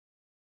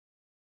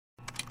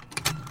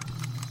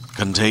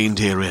Contained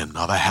herein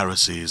are the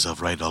heresies of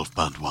Radolf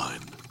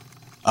Burntwine,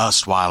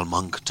 erstwhile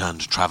monk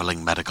turned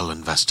traveling medical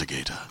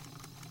investigator.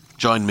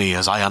 Join me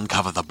as I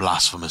uncover the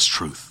blasphemous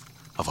truth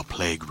of a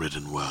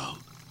plague-ridden world,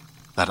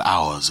 that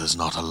ours is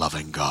not a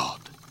loving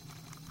God,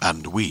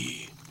 and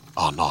we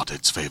are not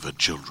its favored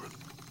children.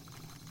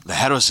 The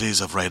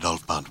heresies of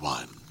Radolf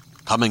Burntwine,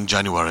 coming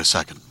January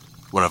 2nd,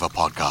 wherever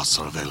podcasts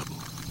are available.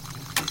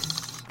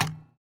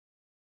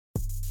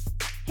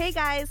 Hey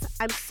guys,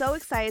 I'm so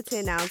excited to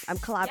announce I'm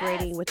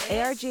collaborating with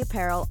ARG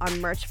Apparel on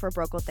merch for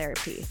Brocal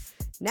Therapy.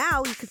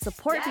 Now you can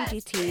support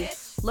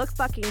BGT, look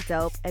fucking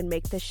dope, and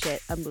make this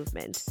shit a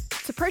movement.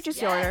 To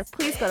purchase your order,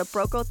 please go to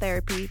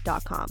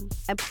brocotherapy.com.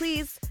 And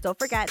please don't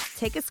forget to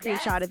take a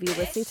screenshot of you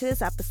listening to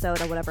this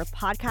episode on whatever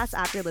podcast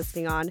app you're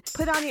listening on,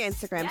 put it on your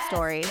Instagram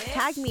story,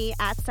 tag me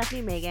at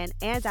Stephanie Megan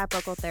and at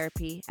Brocal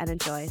Therapy, and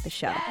enjoy the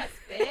show.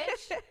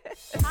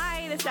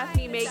 Hi, this is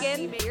Stephanie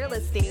Megan. You're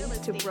listening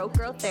to Broke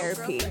Girl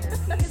Therapy.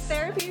 Because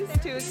therapy is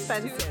too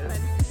expensive.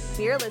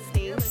 You're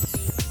listening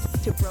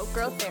to Broke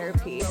Girl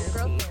Therapy.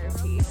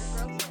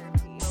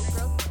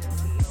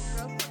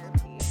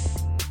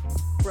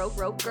 Broke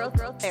Girl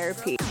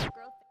Therapy.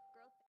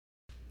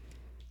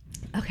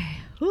 Okay.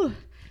 Whew.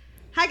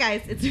 Hi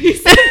guys, it's me.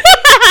 Sorry.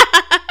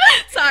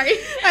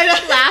 I know.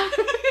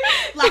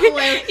 Laugh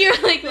away. You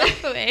were like,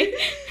 laugh away.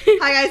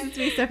 Hi guys, it's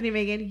me, Stephanie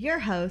Megan, your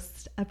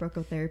host of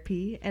Brocal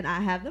Therapy, and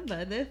I have the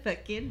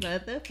motherfucking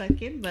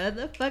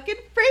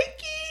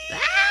Frankie.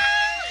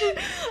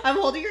 I'm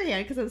holding your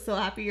hand because I'm so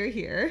happy you're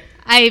here.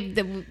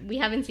 We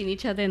haven't seen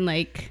each other in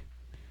like...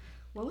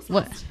 When was the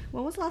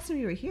last time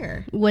you were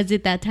here? Was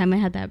it that time I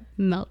had that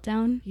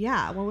meltdown?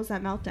 Yeah, when was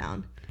that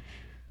meltdown?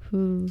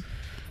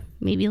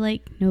 Maybe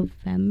like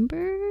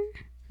November?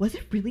 Was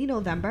it really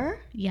November?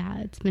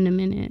 Yeah, it's been a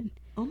minute.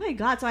 Oh my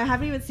god, so I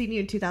haven't even seen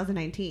you in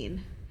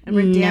 2019. And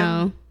we're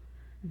damn...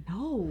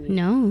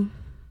 No.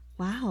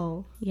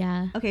 Wow.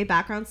 Yeah. Okay,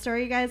 background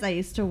story, guys. I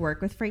used to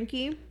work with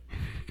Frankie.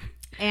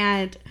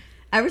 And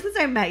ever since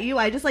I met you,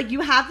 I just like,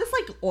 you have this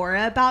like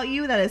aura about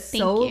you that is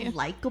so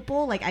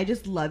likable. Like, I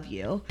just love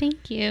you.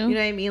 Thank you. You know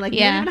what I mean? Like, we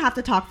don't even have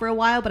to talk for a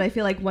while, but I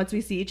feel like once we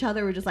see each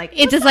other, we're just like,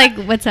 it's just like,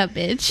 what's up,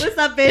 bitch? What's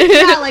up, bitch?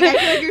 Yeah, like, I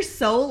feel like you're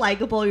so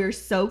likable. You're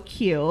so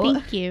cute.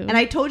 Thank you. And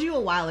I told you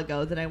a while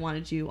ago that I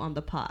wanted you on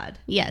the pod.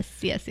 Yes.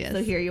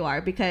 So here you are,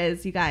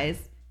 because you guys,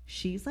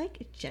 she's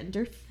like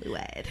gender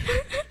fluid.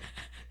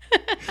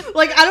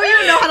 Like, I don't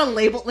even know how to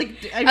label,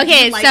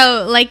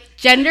 so like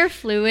gender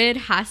fluid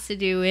has to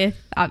do with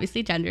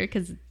obviously gender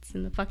because it's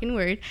in the fucking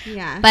word.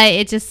 Yeah. But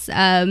it just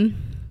I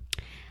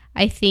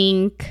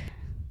think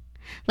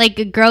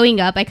like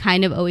growing up I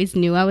kind of always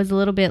knew I was a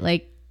little bit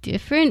like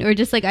different, or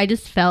just like I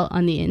just felt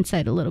on the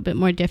inside a little bit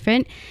more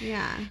different.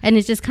 Yeah. And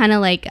it's just kind of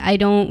like I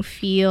don't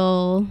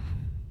feel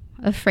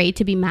afraid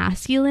to be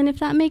masculine, if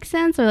that makes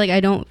sense, or like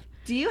I don't.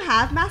 Do you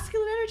have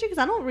masculine energy? Because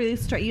I don't really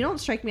you don't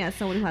strike me as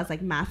someone who has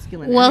like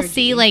masculine energy. Well,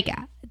 see, like,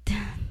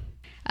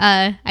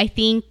 I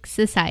think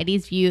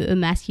society's view of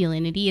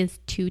masculinity is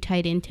too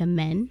tied into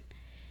men,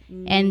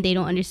 and they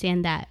don't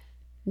understand that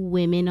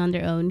women on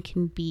their own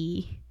can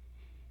be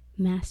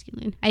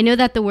masculine. I know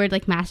that the word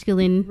like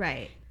masculine,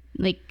 right?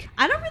 Like,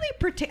 I don't really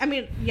pertain. I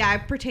mean, yeah, I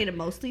pertain it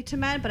mostly to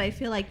men, but I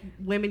feel like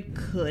women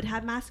could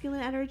have masculine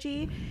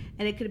energy,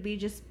 and it could be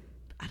just.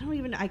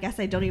 I guess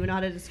I don't even know how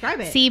to describe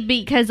it. See,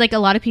 because like a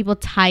lot of people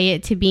tie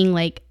it to being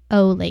like,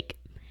 oh, like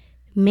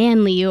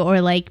manly,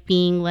 or like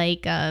being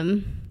like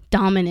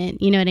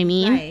dominant, you know what I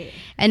mean? Right.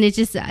 And it's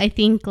just, I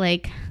think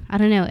like, I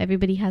don't know,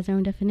 everybody has their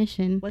own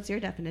definition. What's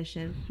your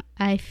definition?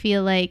 I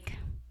feel like,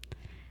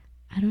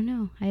 I don't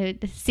know. I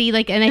see,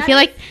 like, and I feel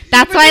like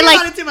that's why,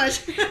 like, too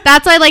much.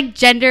 that's why, like,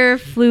 gender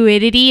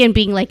fluidity and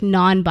being like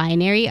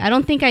non-binary. I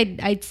don't think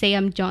I'd say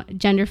I'm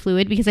gender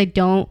fluid, because I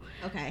don't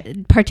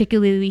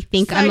particularly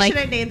think so I'm I like.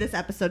 Should I name this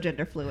episode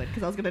gender fluid?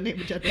 Because I was gonna name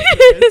it gender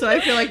fluid, so I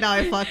feel like now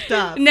I fucked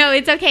up. No,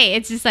 it's okay.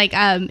 It's just like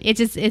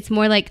it's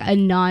more like a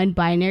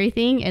non-binary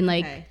thing, and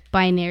like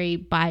binary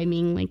by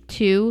meaning like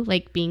two,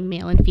 like being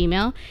male and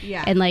female.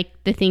 Yeah. And like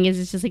the thing is,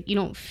 it's just like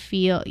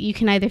you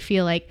can either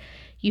feel like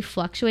you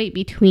fluctuate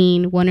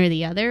between one or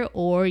the other,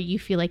 or you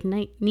feel like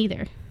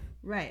neither.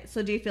 Right.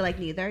 So do you feel like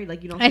neither?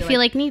 Like you don't? I feel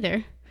like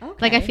neither. Okay.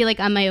 Like I feel like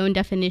I'm my own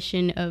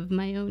definition of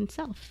my own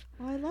self.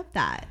 Oh, I love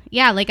that.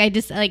 Yeah. Like I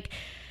just like.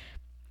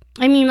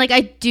 I mean, like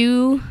I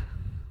do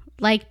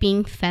like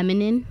being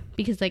feminine,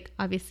 because like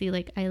obviously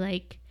like I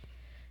like.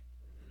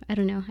 I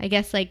don't know. I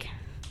guess like.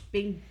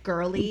 Being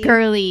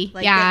girly,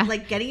 like, yeah,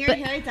 like getting your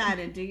hair done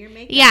and doing your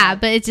makeup. Yeah,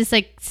 but it's just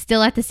like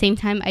still at the same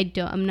time,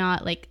 I'm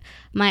not like,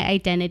 my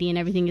identity and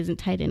everything isn't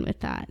tied in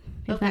with that,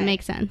 if that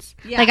makes sense.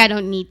 Yeah. Like I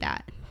don't need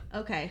that.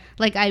 Okay.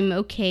 Like I'm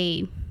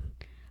okay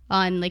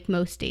on like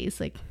most days,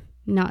 like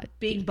not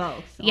being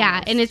both. Yeah,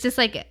 almost. and it's just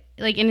like and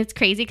it's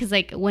crazy because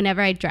like whenever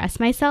I dress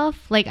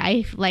myself, like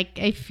I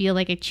feel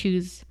like I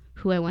choose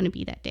who I want to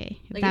be that day.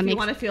 Like if you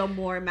want to feel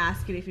more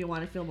masculine, if you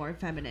want to feel more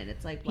feminine,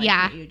 it's like why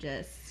can't you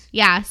just.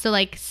 Yeah, so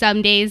like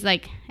some days,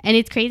 like, and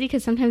it's crazy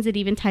because sometimes it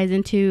even ties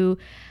into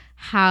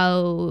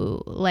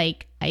how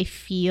like I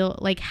feel,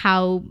 like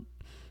how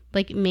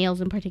like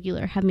males in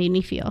particular have made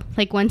me feel.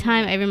 Like one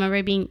time I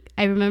remember being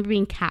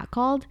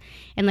catcalled,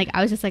 and like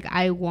I was just like,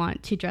 I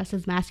want to dress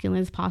as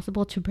masculine as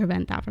possible to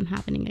prevent that from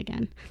happening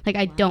again. Like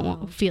I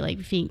don't feel like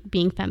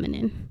being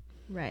feminine.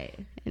 Right.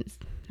 I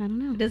don't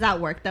know. Does that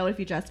work though? If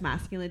you dress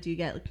masculine, do you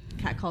get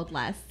catcalled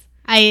less?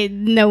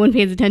 No one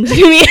pays attention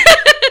to me.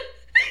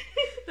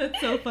 That's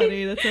so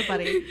funny.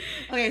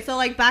 Okay, so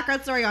like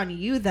background story on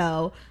you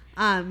though.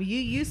 You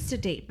used to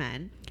date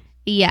men.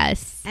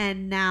 Yes.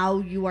 And now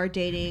you are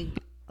dating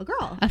a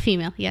girl. A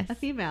female, yes. A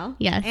female.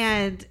 Yes.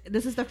 And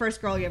this is the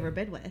first girl you ever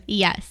been with.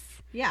 Yes.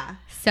 Yeah.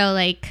 So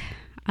like,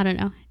 I don't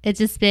know. It's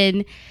just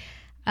been,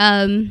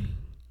 I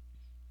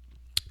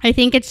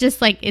think it's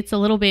just like, it's a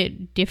little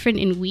bit different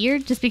and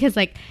weird just because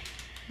like,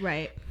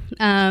 right.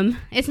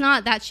 It's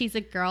not that she's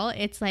a girl.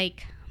 It's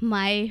like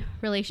my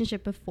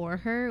relationship before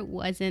her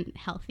wasn't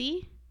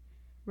healthy.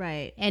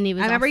 Right. And it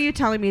was I remember you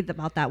telling me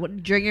about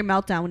that during your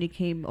meltdown when you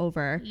came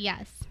over.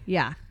 Yes.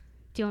 Yeah.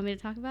 Do you want me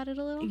to talk about it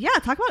a little? Yeah,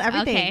 talk about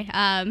everything.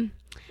 Okay.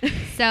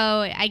 So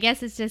I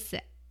guess it's just,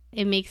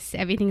 it makes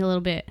everything a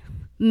little bit,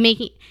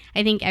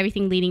 I think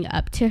everything leading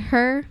up to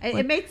her.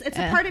 It's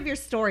a part of your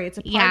story. It's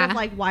a part of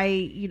like why,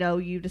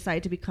 you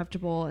decided to be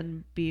comfortable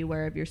and be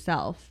aware of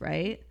yourself,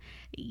 right?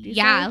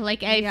 Yeah.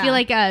 Like I feel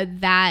like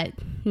that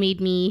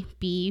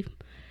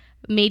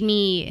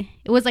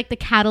it was like the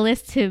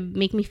catalyst to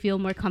make me feel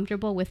more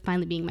comfortable with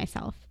finally being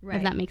myself. Right.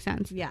 If that makes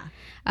sense. Yeah.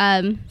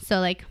 So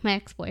like my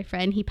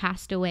ex-boyfriend, he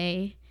passed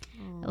away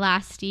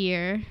last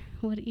year.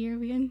 What year are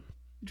we in?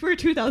 We're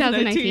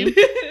 2019.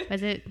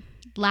 Was it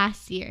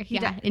last year?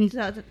 In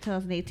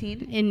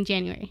 2018? In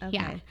January. Okay.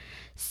 Yeah.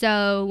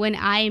 So when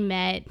I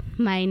met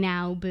my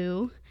now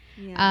boo,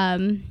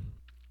 I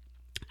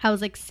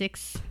was like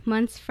 6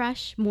 months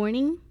fresh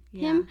mourning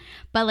him.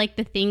 But like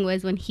the thing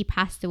was, when he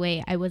passed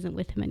away, I wasn't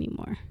with him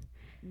anymore.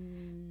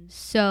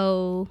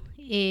 So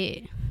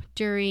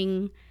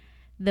during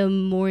the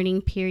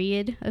mourning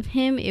period of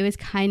him, it was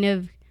kind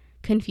of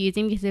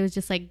confusing because it was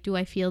just like, do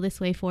I feel this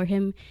way for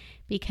him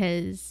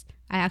because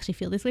I actually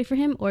feel this way for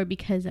him, or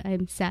because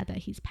I'm sad that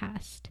he's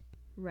passed?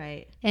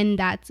 Right. And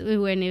that's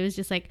when it was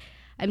just like,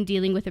 I'm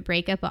dealing with a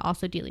breakup but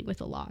also dealing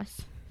with a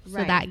loss. So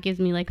that gives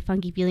me like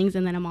funky feelings,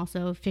 and then I'm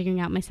also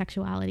figuring out my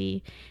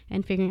sexuality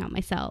and figuring out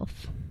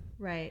myself.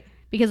 Right.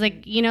 Because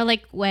like,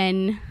 like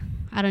when,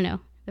 I don't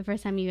know, the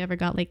first time you ever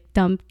got like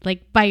dumped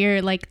like by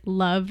your like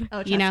love,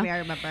 trust me, I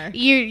remember.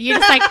 You're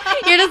just like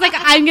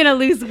I'm gonna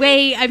lose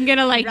weight, I'm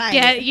gonna like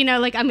get,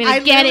 like I'm gonna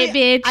get it,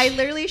 bitch. I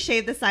literally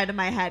shaved the side of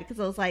my head because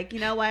I was like, you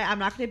know what, I'm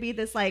not gonna be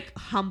this like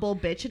humble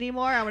bitch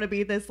anymore. I want to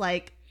be this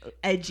like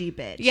edgy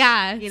bitch.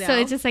 Yeah. So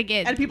it's just like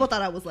it. And people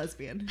thought I was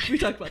lesbian. We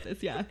talked about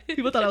this. Yeah.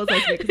 People thought I was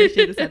lesbian because I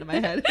shaved the side of my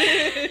head.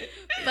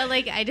 But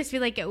like, I just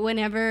feel like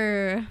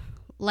whenever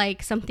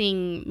like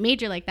something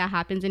major like that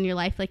happens in your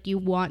life, like you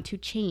want to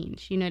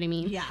change, you know what I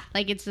mean? Yeah.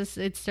 Like it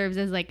serves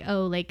as like,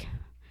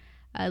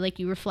 like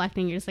you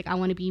reflecting, you're just like, I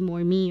want to be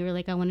more me, or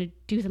like I want to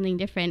do something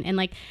different. And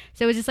like,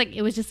 so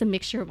it was just a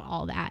mixture of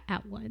all that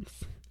at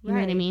once. You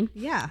know what I mean?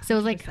 Yeah. So it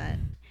was like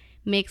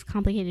mixed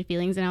complicated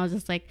feelings. And I was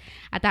just like,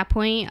 at that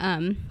point,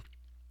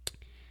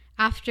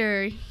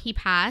 after he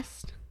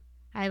passed,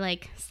 I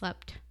like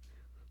slept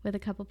with a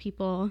couple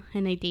people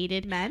and I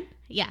dated men.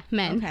 Yeah,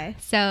 men. Okay.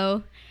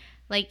 So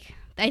like,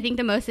 I think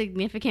the most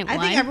significant one.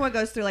 I think everyone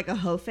goes through like a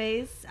hoe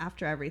phase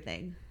after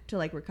everything to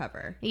like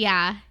recover.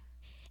 Yeah.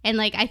 And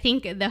like, I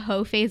think the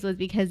hoe phase was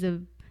because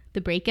of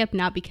the breakup,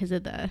 not because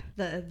of the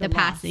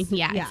passing.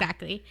 Yeah,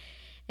 exactly.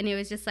 And it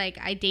was just like,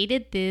 I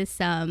dated this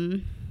guy.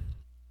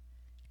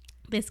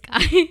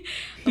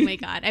 Oh my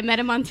God. I met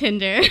him on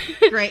Tinder.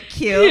 Great.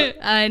 Cute.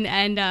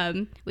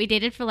 and we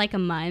dated for like a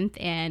month,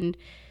 and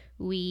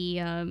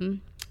we,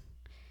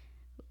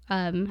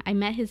 I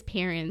met his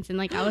parents, and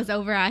like I was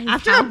over at his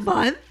after house. A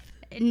month?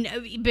 No,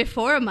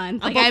 before a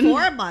month. Like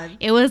before a month.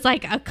 It was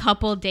like a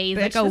couple days,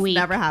 Bitch, like a week.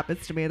 This never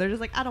happens to me. They're just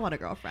like, I don't want a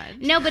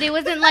girlfriend. No, but it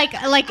wasn't like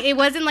it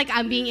wasn't like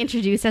I'm being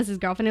introduced as his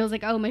girlfriend. It was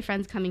like, oh, my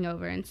friend's coming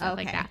over and stuff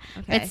like that.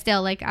 Okay. But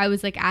still, like I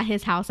was like at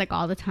his house like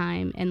all the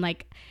time, and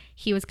like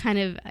he was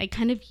I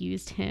kind of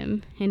used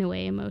him in a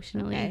way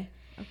emotionally.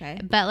 Okay.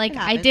 But like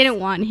I didn't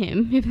want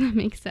him, if that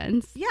makes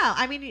sense. Yeah,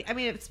 I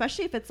mean,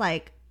 especially if it's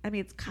like,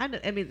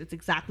 it's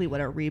exactly what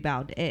a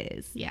rebound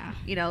is. Yeah.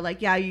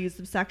 Like, yeah, you use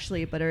them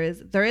sexually, but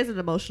there is an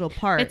emotional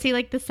part. But see,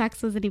 like the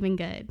sex wasn't even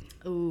good.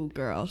 Ooh,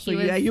 girl. So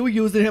you were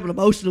using him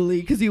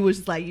emotionally because he was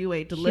just like, you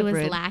ain't delivering.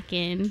 He was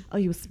lacking. Oh,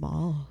 he was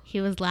small.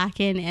 He was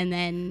lacking, and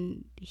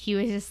then he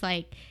was just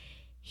like,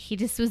 he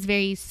just was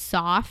very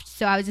soft.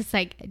 So I was just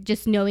like,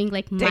 just knowing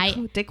like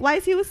dick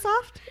wise, he was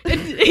soft.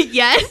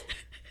 Yes.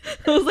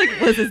 I was like,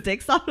 was his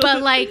dick soft?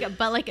 But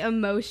like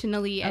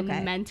emotionally and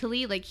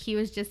mentally, like he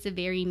was just a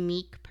very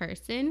meek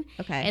person.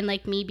 Okay. And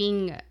like me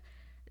being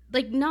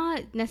like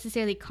not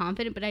necessarily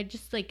confident, but I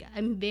just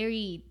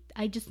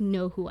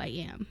know who I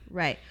am.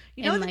 Right.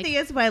 You know what the thing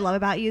is, what I love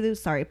about you,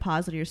 sorry,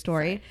 pause on your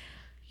story.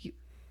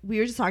 We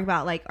were just talking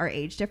about like our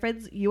age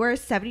difference. You are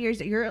 7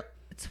 years, you're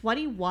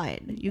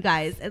 21, you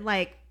guys. And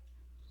like,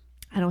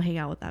 I don't hang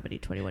out with that many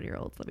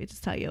 21-year-olds, let me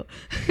just tell you.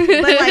 But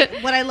like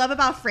what I love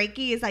about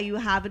Frankie is that you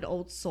have an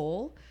old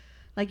soul.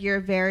 Like you're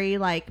very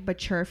like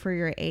mature for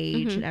your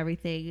age and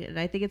everything. And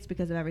I think it's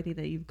because of everything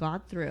that you've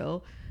gone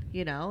through,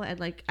 you know? And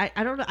like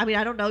I don't know, I mean,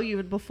 I don't know you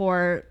even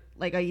before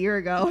like a year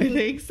ago, I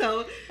think.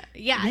 So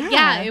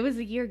yeah, it was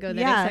a year ago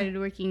that I started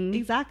working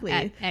exactly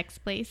at X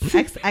Place.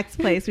 X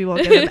Place. We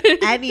won't give them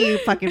any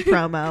fucking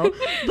promo.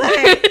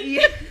 But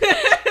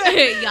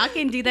y'all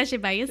can do that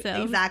shit by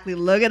yourself. Exactly.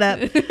 Look it up.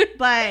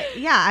 But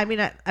yeah, I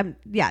mean, I'm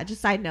just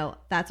side note.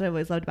 That's what I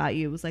always loved about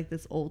you. It was like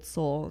this old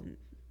soul.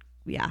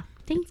 Yeah.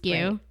 Thank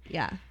you. Great.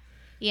 Yeah.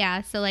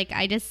 Yeah. So like,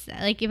 I just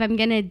like, if I'm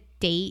going to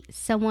date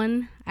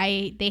someone,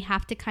 they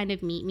have to kind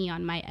of meet me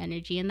on my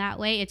energy in that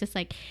way. It's just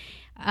like,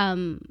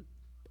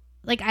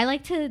 like I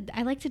like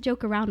to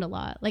joke around a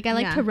lot. Like I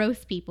like to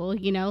roast people,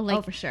 you know,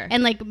 like, for sure.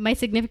 And like my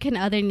significant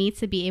other needs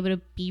to be able to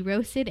be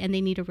roasted and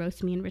they need to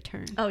roast me in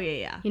return. Oh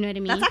yeah. You know what I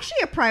mean? That's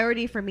actually a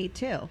priority for me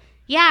too.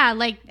 Yeah,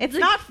 like it's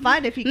not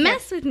fun if you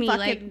mess with me,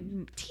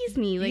 like tease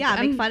me,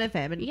 like make fun of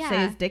him and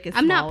say his dick is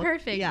small. I'm not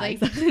perfect. Yeah,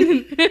 like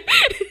exactly.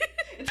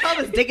 Tell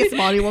him his dick is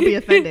small and he won't be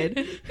offended.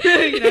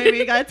 You know what I mean?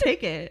 You gotta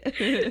take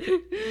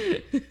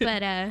it.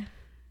 But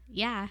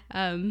yeah.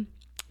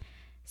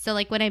 So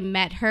like when I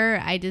met her,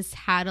 I just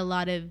had a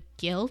lot of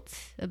guilt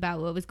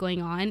about what was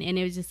going on, and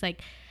it was just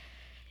like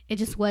it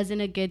just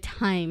wasn't a good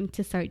time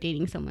to start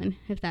dating someone,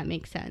 if that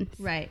makes sense.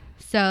 Right.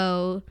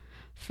 So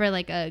for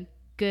like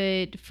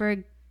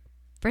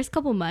first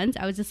couple months,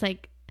 I was just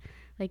like,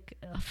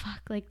 oh,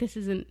 fuck, like this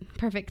isn't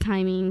perfect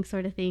timing,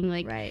 sort of thing.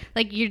 Like, right.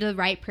 Like you're the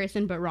right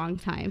person, but wrong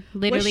time.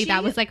 Literally,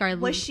 that was like our.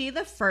 Was she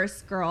the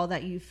first girl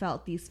that you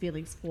felt these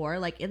feelings for?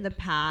 Like in the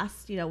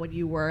past, you know, when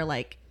you were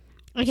like,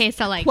 okay,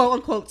 so like quote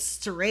unquote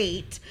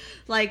straight,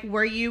 like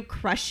were you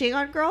crushing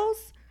on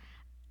girls?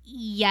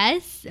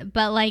 Yes,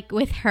 but like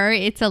with her,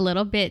 it's a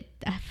little bit.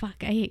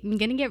 I'm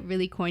gonna get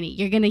really corny.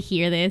 You're gonna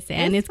hear this,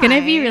 and it's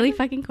gonna be really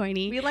fucking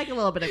corny. We like a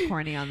little bit of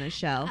corny on this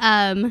show.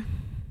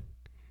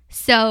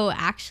 So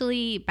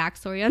actually,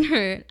 backstory on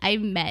her: I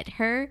met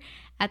her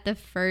at the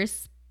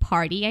first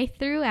party I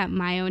threw at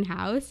my own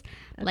house.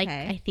 Okay. Like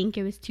I think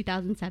it was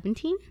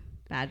 2017.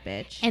 Bad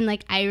bitch. And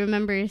like I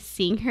remember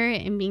seeing her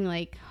and being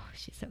like, "Oh,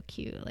 she's so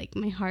cute." Like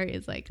my heart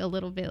is like a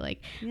little bit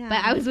like. Yeah.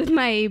 But I was with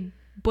my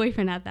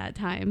boyfriend at that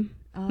time.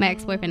 My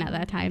ex-boyfriend at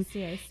that time.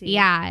 I see.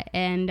 Yeah,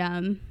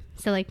 and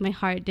so like my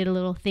heart did a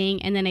little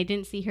thing, and then I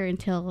didn't see her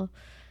until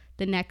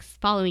the next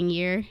following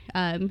year.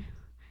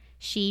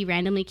 She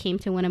randomly came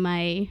to one of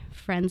my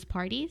friends'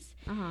 parties,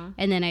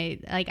 and then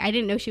I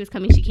didn't know she was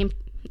coming. She came,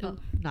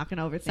 knocking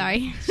over things.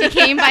 Sorry, she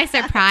came by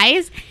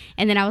surprise,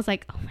 and then I was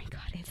like, oh my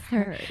god, it's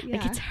her! Yeah.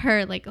 Like it's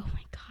her! Like oh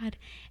my god!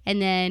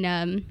 And then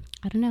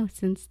I don't know.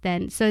 Since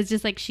then, so it's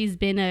just like she's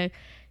been a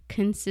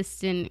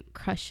consistent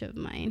crush of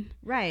mine.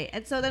 Right.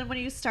 And so then when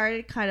you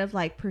started kind of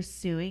like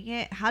pursuing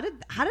it, how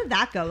did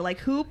that go? Like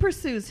who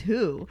pursues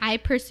who? I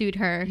pursued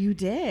her. You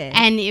did.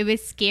 And it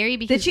was scary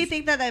because did she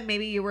think that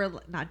maybe you were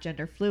not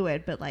gender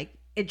fluid but like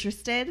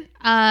interested?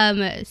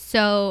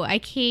 So I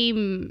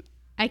came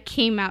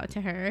out to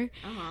her.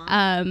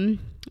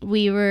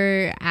 We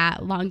were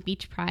at Long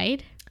Beach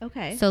Pride.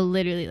 Okay. So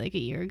literally like a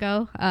year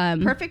ago.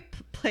 Perfect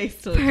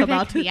place to come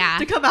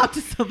out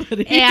to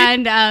somebody.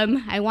 And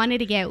I wanted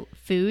to get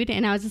food,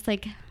 and I was just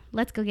like,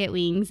 let's go get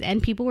wings.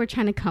 And people were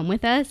trying to come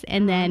with us,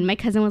 and then my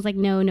cousin was like,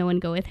 no one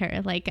go with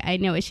her. Like I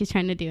know what she's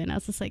trying to do. And I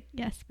was just like,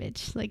 yes,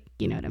 bitch. Like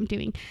you know what I'm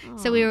doing. Aww.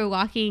 So we were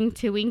walking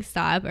to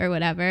Wingstop or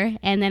whatever,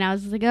 and then I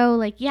was just like, oh,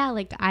 like yeah,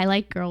 like I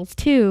like girls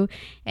too.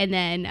 And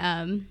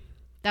then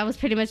that was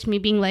pretty much me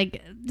being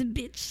like, the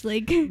bitch,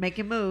 like make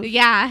a move.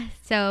 Yeah.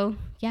 So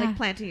yeah, like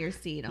planting your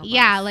seed. Almost.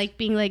 Yeah, like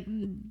being like,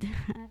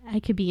 I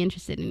could be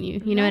interested in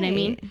you. You know what I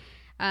mean?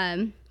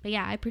 But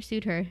yeah, I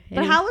pursued her.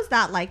 But how was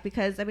that like?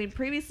 Because I mean,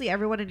 previously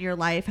everyone in your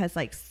life has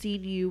like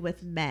seen you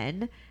with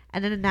men,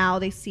 and then now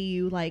they see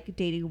you like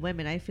dating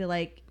women. I feel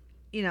like,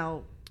 you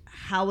know,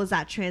 how was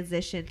that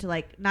transition to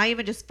like not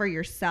even just for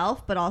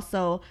yourself, but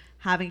also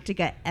having to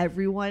get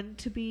everyone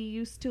to be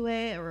used to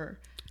it, or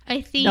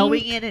I think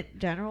knowing it in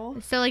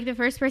general? So like the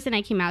first person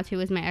I came out to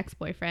was my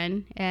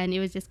ex-boyfriend, and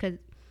it was just because.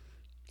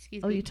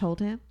 Oh, you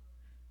told him?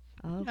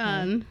 Oh,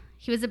 okay.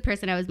 He was the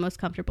person I was most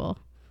comfortable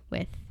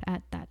with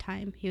at that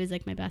time. He was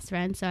like my best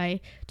friend, so I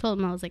told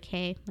him, I was like,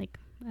 hey, like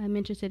I'm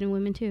interested in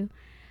women too.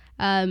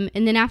 And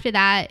then after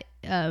that,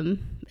 I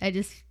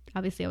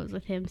was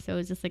with him, so it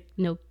was just like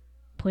no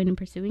point in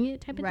pursuing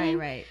it type of thing.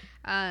 Right.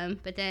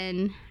 But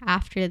then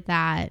after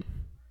that,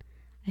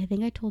 I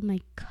think I told my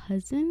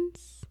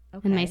cousins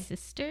and my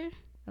sister.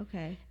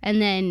 Okay.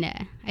 And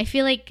then I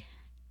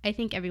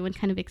think everyone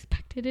kind of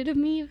expected it of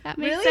me, if that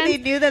makes sense. Really?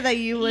 They knew that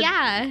you would?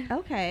 Yeah.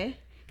 Okay.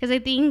 Because I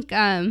think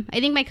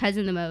my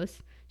cousin the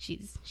most.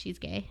 She's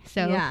gay,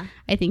 so yeah.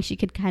 I think she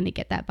could kind of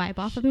get that vibe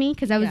off of me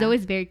because I was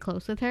always very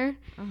close with her,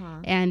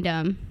 and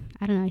I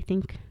don't know. I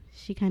think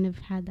she kind of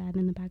had that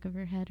in the back of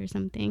her head or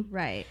something.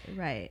 Right.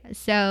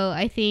 So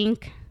I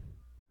think.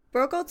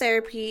 Broco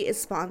Therapy is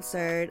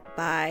sponsored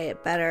by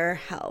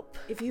BetterHelp.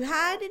 If you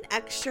had an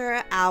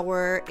extra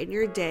hour in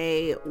your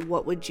day,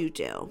 what would you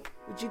do?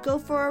 Would you go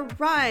for a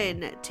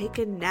run, take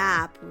a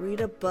nap, read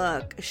a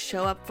book,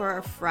 show up for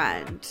a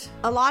friend?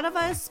 A lot of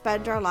us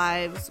spend our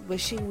lives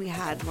wishing we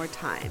had more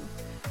time.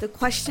 The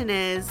question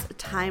is,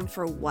 time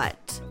for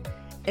what?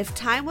 If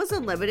time was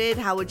unlimited,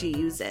 how would you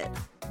use it?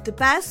 The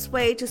best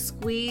way to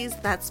squeeze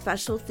that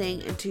special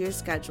thing into your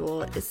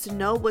schedule is to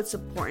know what's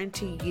important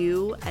to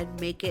you and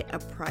make it a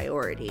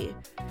priority.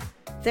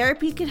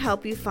 Therapy can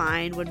help you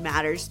find what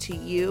matters to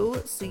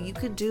you so you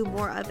can do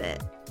more of it.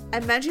 I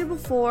mentioned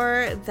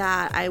before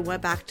that I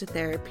went back to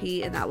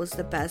therapy and that was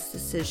the best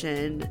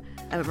decision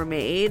I've ever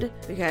made,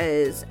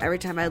 because every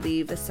time I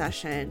leave a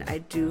session, I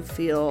do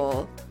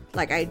feel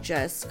like I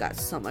just got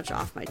so much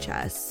off my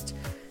chest.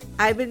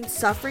 I've been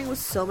suffering with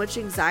so much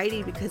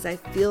anxiety because I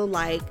feel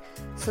like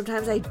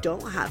sometimes I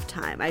don't have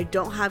time. I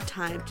don't have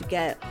time to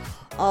get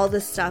all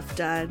the stuff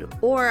done,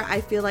 or I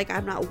feel like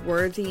I'm not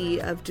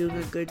worthy of doing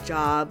a good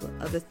job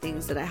of the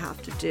things that I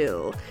have to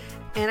do.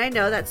 And I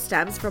know that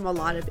stems from a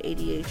lot of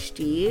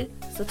ADHD.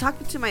 So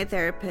talking to my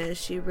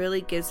therapist, she really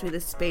gives me the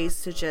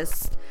space to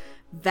just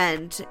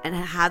vent and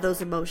have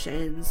those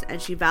emotions, and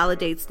she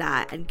validates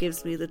that and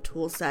gives me the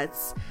tool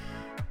sets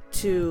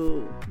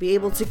to be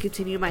able to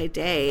continue my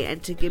day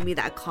and to give me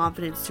that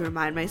confidence to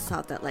remind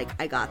myself that, like,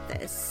 I got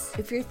this.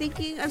 If you're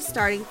thinking of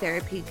starting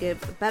therapy, give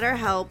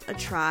BetterHelp a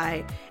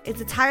try. It's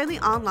entirely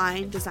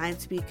online, designed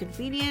to be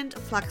convenient,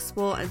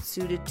 flexible, and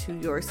suited to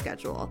your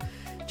schedule.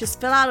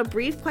 Just fill out a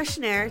brief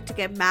questionnaire to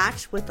get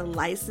matched with a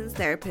licensed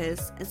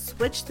therapist and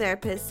switch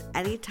therapists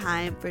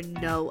anytime for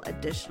no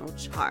additional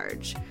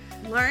charge.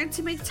 Learn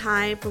to make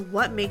time for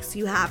what makes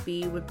you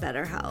happy with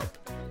BetterHelp.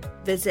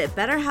 Visit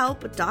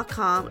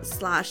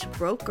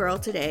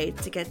betterhelp.com/brokegirl today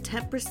to get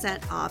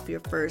 10% off your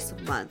first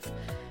month.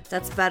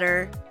 That's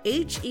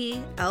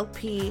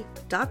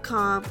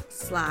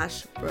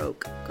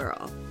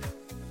betterhelp.com/brokegirl.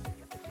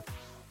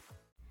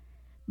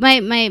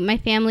 My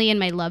family and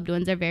my loved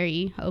ones are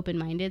very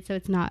open-minded, so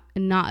it's not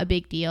a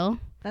big deal.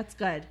 That's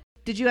good.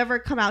 Did you ever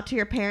come out to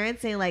your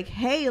parents saying like,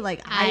 hey, like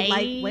I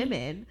like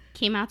women?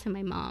 Came out to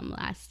my mom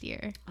last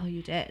year. Oh,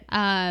 you did?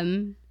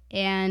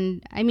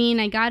 And I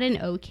mean, I got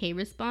an okay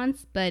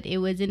response, but it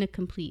wasn't a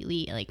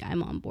completely like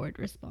I'm on board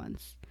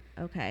response.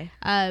 Okay.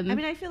 I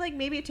mean, I feel like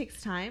maybe it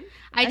takes time.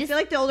 I feel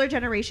like the older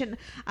generation,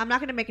 I'm not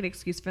going to make an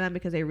excuse for them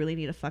because they really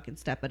need to fucking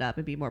step it up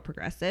and be more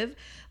progressive.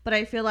 But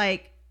I feel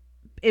like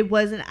it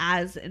wasn't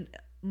as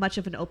much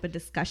of an open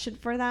discussion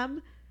for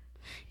them.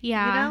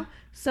 Yeah. You know?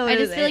 So I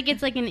just feel like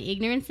it's like an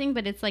ignorance thing,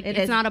 but it's like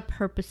it's not a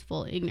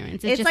purposeful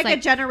ignorance. It's just like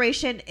a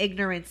generation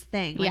ignorance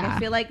thing. Like, yeah. I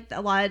feel like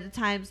a lot of the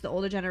times the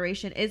older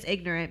generation is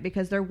ignorant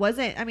because there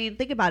wasn't, I mean,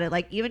 think about it.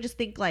 Like, even just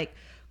think like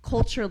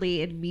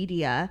culturally in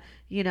media,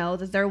 you know,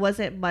 that there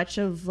wasn't much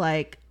of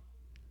like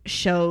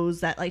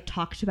shows that like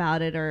talked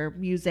about it or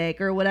music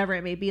or whatever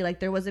it may be. Like,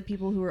 there wasn't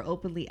people who were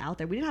openly out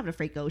there. We didn't have a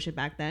Frank Ocean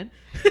back then.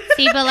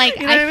 See, but like,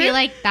 you know I feel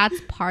like that's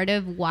part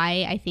of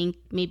why I think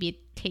maybe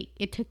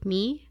it took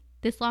me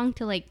this long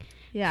to like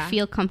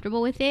feel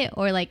comfortable with it,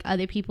 or like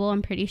other people,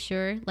 I'm pretty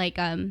sure like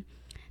there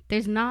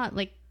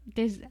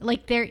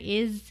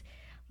is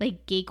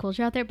like gay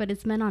culture out there, but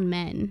it's men on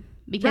men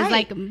because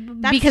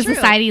because true.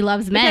 Society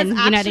loves men,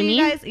 because you know what I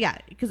mean?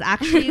 Because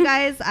actually you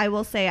guys, I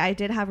will say I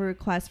did have a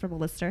request from a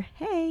listener.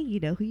 Hey, you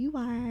know who you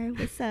are,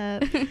 what's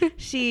up?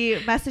 She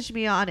messaged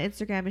me on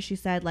Instagram and she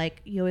said,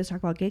 like, you always talk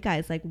about gay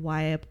guys, like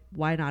why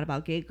not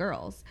about gay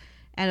girls?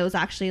 And it was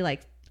actually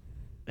like,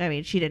 I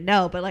mean, she didn't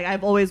know, but like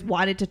I've always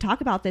wanted to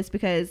talk about this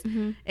because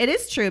it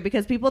is true,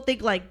 because people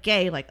think like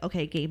gay, like,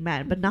 okay, gay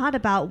men, but not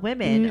about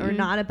women or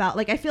not about,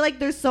 like, I feel like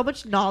there's so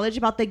much knowledge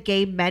about the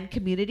gay men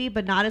community,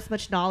 but not as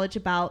much knowledge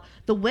about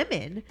the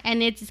women.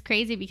 And it's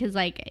crazy because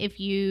like if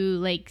you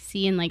like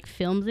see in like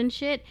films and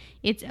shit,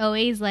 it's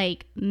always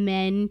like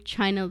men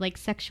trying to like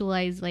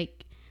sexualize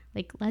like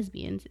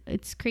lesbians.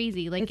 It's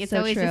crazy. Like it's so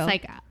always true. Just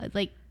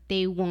like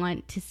they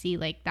want to see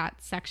like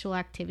that sexual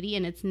activity,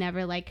 and it's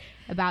never like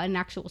about an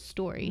actual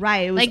story.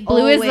 Right. It was like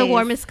blue is the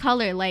warmest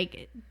color.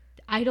 Like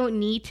I don't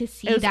need to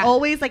see that. It was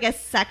always like a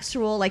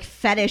sexual like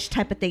fetish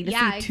type of thing to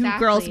see two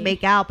girls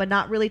make out, but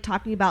not really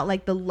talking about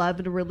like the love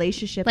and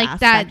relationship like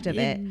aspect of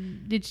it.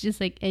 It's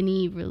just like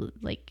any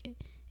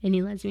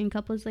lesbian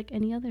couple is like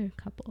any other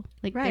couple.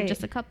 Like they're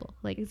just a couple.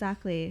 Like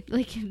exactly.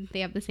 Like they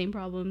have the same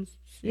problems.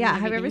 Yeah.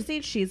 Have you ever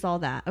seen She's All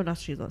That? Oh, not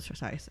She's All That.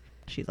 Sorry.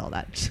 She's All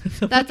That.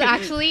 That's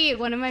actually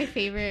one of my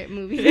favorite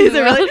movies. Is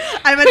it really?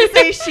 I'm about to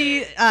say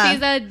she's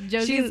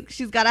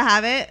Gotta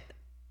Have It.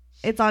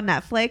 It's on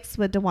Netflix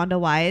with DeWanda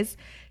Wise.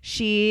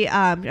 She,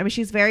 I mean,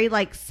 she's very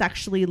like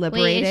sexually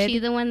liberated. Wait, is she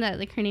the one that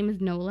like her name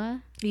is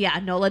Nola? Yeah,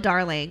 Nola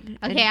Darling.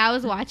 Okay, I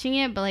was watching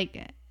it, but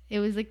like it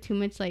was like too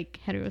much like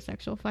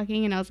heterosexual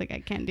fucking, and I was like, I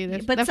can't do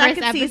this. But the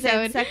second first season,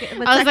 episode,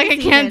 I was like, I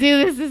can't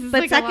do this. This is but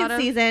like second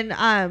season,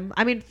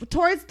 I mean,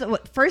 towards the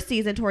first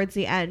season, towards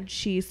the end,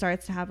 she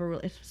starts to have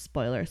a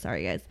spoiler.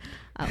 Sorry, guys,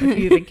 if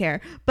you even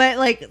care. But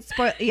like,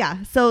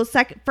 So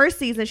first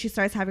season, she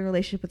starts having a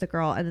relationship with a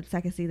girl, and then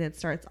second season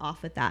starts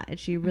off with that, and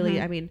she really,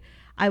 I mean,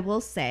 I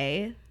will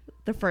say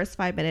the first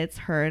 5 minutes,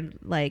 her and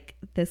like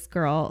this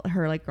girl,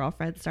 her like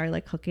girlfriend started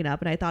like hooking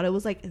up, and I thought it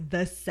was like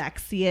the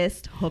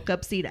sexiest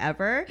hookup scene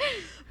ever.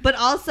 But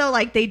also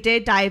like they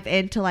did dive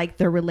into like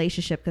their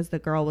relationship because the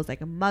girl was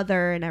like a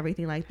mother and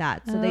everything like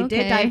that. So they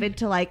did dive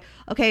into like,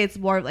 okay, it's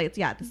more like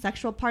the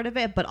sexual part of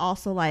it, but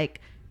also like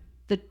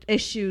the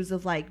issues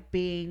of like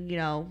being, you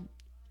know,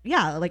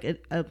 like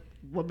a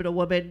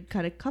woman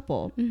kind of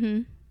couple.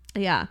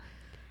 Yeah.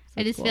 So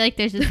I just cool. feel like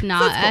there's just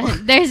not cool.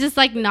 there's just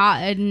like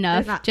not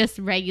enough just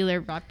regular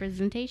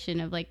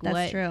representation of like That's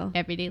what true.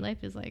 everyday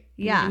life is like.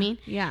 You Yeah. know what I mean?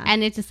 Yeah.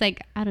 And it's just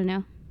like, I don't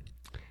know.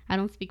 I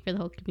don't speak for the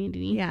whole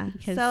community. Yeah.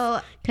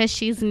 Because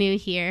she's new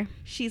here.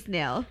 She's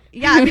new.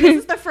 Yeah. I mean, this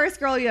is the first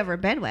girl you ever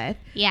been with.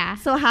 Yeah.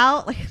 So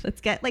how, like, let's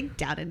get like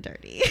down and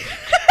dirty.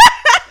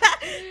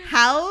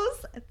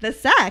 How's the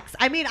sex?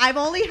 I mean, I've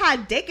only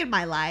had dick in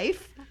my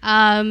life.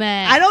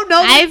 I don't know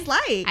what it's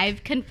like.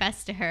 I've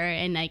confessed to her,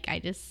 and like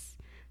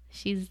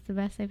she's the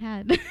best I've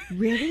had.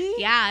 Really?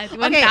 Yeah,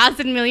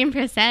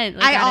 1,000,000,000%.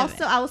 Like,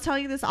 I was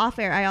telling you this off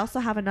air. I also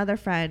have another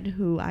friend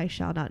who I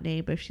shall not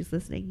name, but if she's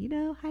listening, you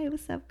know, hi,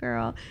 what's up,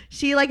 girl?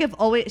 She like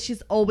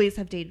she's always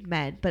have dated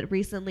men, but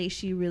recently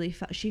she really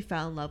she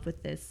fell in love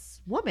with this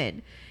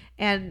woman,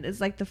 and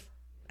it's like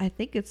I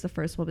think it's the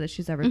first woman that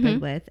she's ever been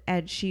with,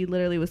 and she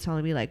literally was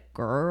telling me like,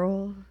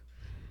 girl.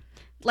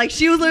 Like,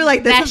 she was literally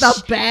like, this is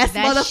the best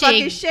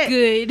motherfucking shit.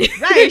 Good.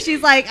 Right.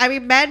 She's like, I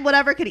mean, men,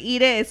 whatever, could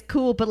eat it. It's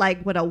cool. But,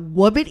 like, when a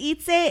woman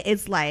eats it,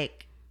 it's,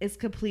 like, it's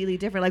completely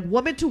different. Like,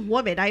 woman to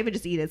woman. Not even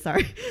just eat it,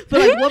 sorry.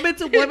 But, like, woman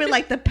to woman,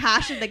 like, the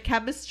passion, the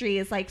chemistry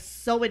is, like,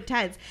 so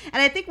intense.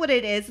 And I think what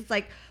it is, it's,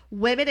 like,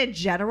 women in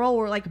general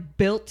were, like,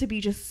 built to be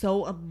just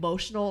so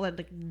emotional and,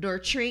 like,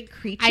 nurturing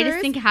creatures. I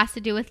just think it has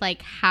to do with,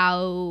 like,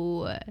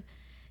 how...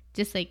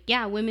 Just like,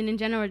 yeah, women in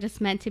general are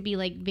just meant to be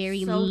like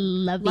very so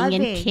loving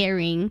and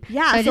caring.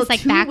 Yeah, so just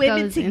like two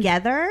women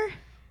together,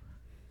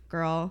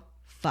 girl,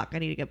 fuck, I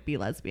need to be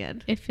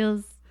lesbian. It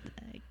feels.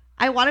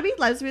 I want to be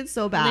lesbian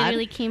so bad.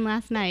 Literally came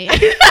last night.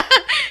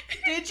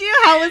 Did you?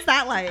 How was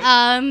that like?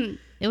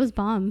 It was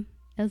bomb.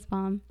 It was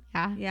bomb.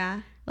 Yeah.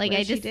 Yeah. Like, what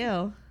I did just she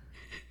do.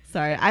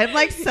 Sorry, I'm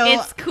like so.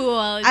 It's cool.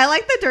 I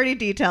like the dirty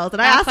details, and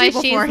That's I asked why you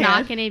beforehand. she's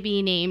not going to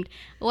be named.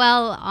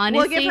 Well,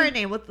 honestly, We'll give her a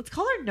name. Let's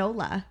call her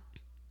Nola.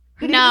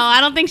 No, I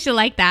don't think she'll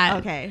like that.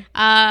 Okay.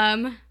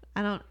 I've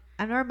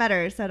never met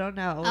her, so I don't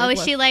know. Oh,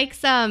 she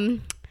likes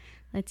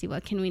let's see,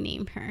 what can we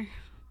name her?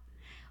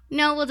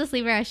 No, we'll just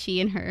leave her as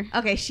she and her.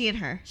 Okay, she and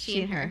her.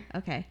 She and her.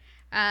 Okay.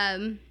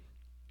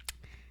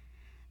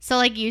 So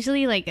like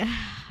usually like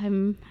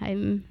I'm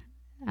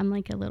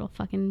like a little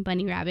fucking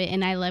bunny rabbit,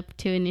 and I love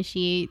to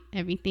initiate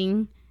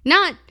everything. Do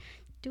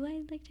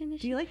I like to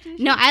initiate? Do you like to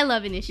initiate? No, I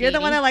love initiating. You're the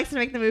one that likes to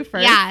make the move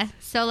first. Yeah.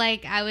 So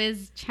like I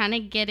was trying to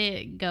get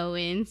it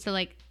going. So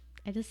like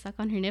I just suck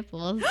on her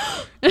nipples.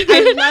 I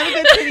love a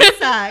good titty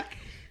suck.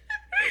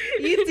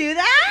 You do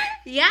that?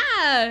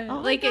 Yeah. Oh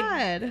like my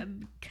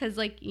God. Because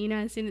like, you know,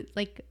 as soon as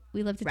like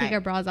we love to take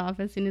our bras off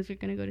as soon as we're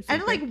gonna go to sleep.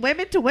 And like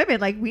women to women,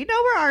 like we know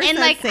where our and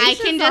like I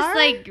can just are.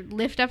 like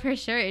lift up her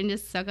shirt and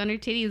just suck on her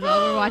titties while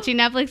we're watching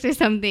Netflix or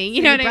something.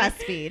 You know what I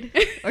mean?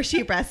 Breastfeed. Or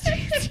she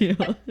breastfeeds you.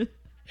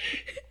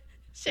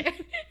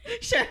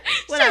 Sure.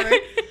 Whatever.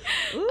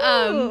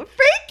 Ooh,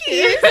 Frankie,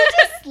 you're such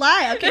a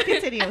sly. Okay,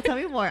 continue. Tell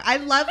me more. I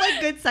love like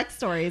good sex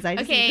stories.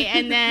 Okay,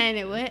 and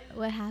then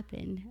what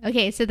happened?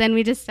 Okay, so then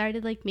we just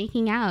started like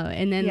making out,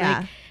 and then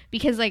like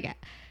because like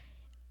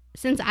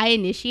since I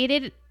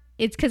initiated,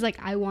 it's because like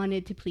I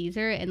wanted to please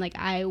her and like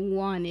I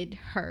wanted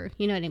her.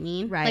 You know what I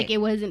mean? Right. Like it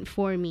wasn't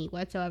for me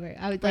whatsoever.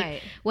 I was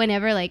like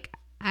whenever like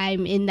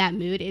I'm in that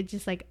mood, it's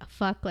just like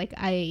fuck. Like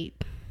I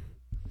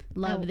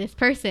love this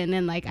person,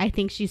 and like I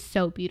think she's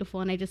so beautiful,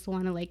 and I just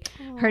want to like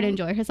her to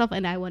enjoy herself,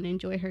 and I want to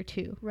enjoy her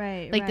too.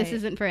 Right. Like this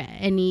isn't for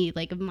any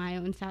like of my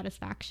own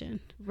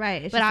satisfaction.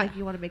 Right. It's just like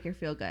you want to make her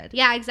feel good.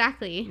 Yeah,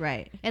 exactly.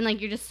 Right. And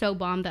like you're just so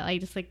bombed that I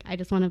just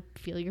want to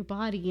feel your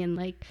body and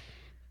like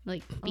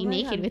be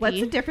naked with you. What's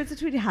the difference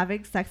between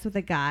having sex with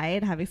a guy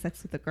and having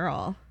sex with a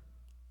girl?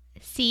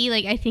 See,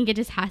 like I think it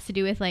just has to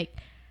do with like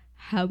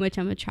how much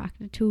I'm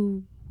attracted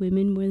to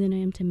women more than I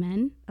am to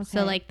men. Okay.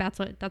 So like that's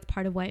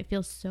part of why it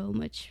feels so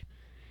much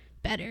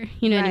better.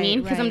 You know what I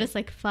mean? Because I'm just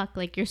like, fuck,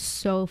 like you're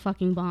so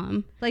fucking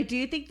bomb. Like, do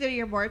you think that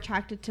you're more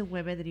attracted to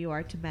women than you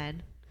are to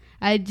men?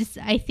 I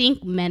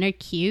think men are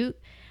cute,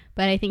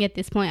 but I think at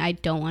this point I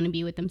don't want to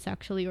be with them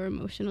sexually or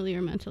emotionally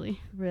or mentally.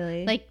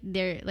 Really? Like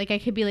they're like I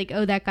could be like,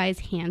 oh, that guy's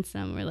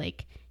handsome, or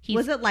like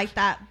was it like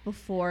that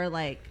before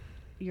like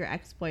your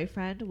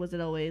ex-boyfriend? Was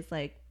it always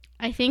like?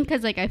 I think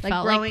because like I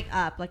felt like growing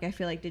up, like I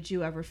feel like, did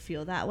you ever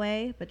feel that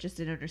way but just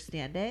didn't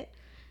understand it?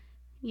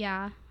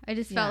 Yeah, I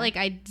just felt like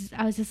I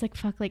was just like,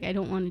 fuck, like I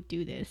don't want to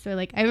do this. Or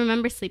like I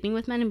remember sleeping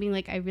with men and being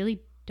like, I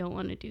really don't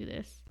want to do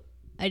this.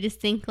 I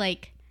just think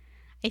like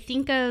I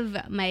think of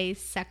my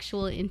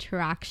sexual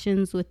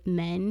interactions with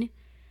men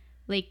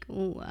like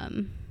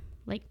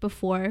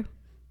before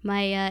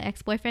my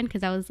ex-boyfriend,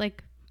 because I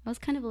was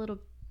kind of a little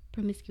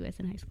promiscuous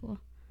in high school.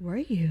 Were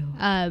you?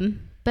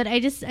 But I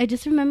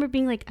just remember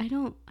being like, I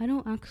don't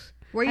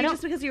Were you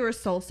just because you were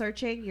soul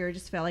searching? You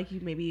just felt like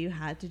maybe you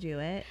had to do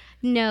it?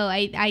 No,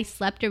 I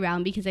slept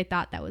around because I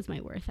thought that was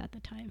my worth at the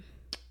time.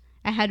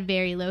 I had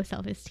very low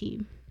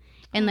self-esteem.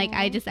 And like,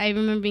 I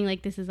remember being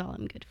like, this is all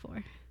I'm good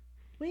for.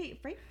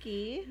 Wait,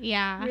 Frankie?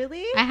 Yeah.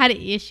 Really? I had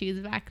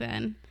issues back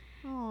then.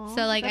 Aww,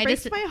 so like, that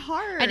breaks my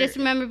heart. I just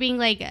remember being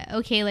like,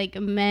 okay, like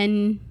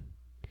men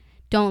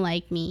don't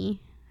like me.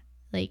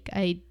 Like,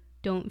 I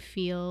don't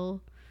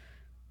feel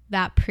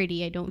that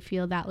pretty. I don't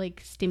feel that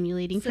like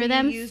stimulating for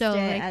them. So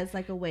it like, as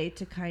like a way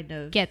to kind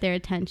of get their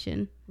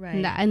attention.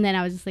 Right. And then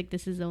I was just like,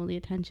 this is the only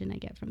attention I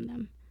get from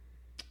them.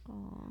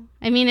 Aww.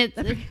 I mean, it's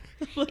okay.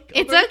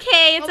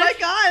 It's my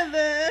God.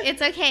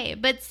 It's okay.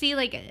 But see,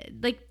 like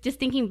just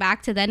thinking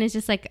back to then, it's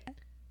just like,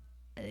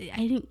 I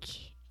didn't,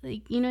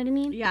 like, you know what I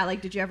mean? Yeah.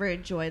 Like, did you ever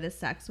enjoy the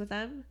sex with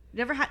them?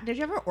 Did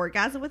you ever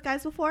orgasm with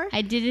guys before?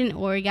 I didn't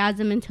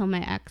orgasm until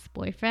my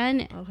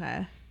ex-boyfriend.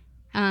 Okay.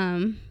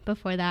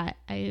 Before that,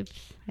 I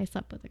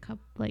slept with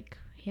a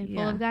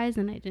handful of guys,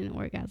 and I didn't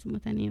orgasm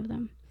with any of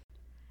them.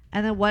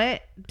 And then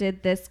what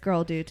did this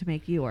girl do to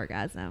make you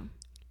orgasm?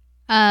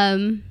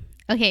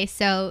 Okay,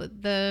 so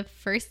the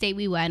first date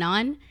we went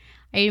on,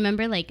 I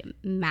remember like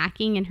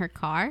macking in her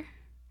car.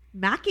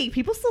 Macking?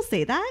 People still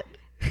say that?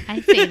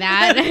 I say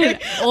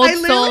that. Old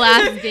soul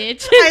ass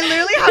bitch. I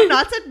literally have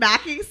not said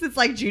macking since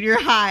like junior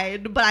high,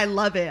 but I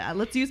love it.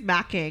 Let's use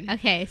macking.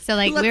 Okay, so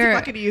like we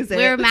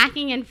were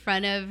macking in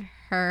front of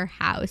her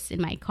house in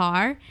my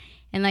car,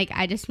 and like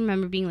I just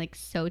remember being like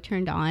so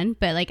turned on,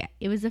 but like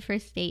it was the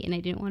first date and I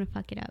didn't want to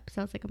fuck it up,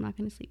 so I was like, I'm not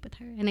gonna sleep with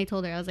her. And I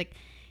told her, I was like,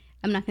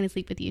 I'm not gonna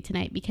sleep with you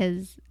tonight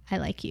because I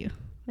like you.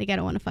 Like, I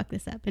don't want to fuck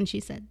this up. And she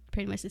said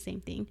pretty much the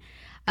same thing.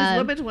 Because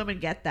women to women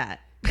get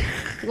that.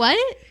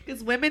 What?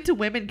 Because women to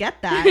women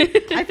get that.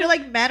 I feel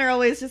like men are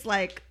always just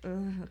like,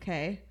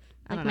 okay.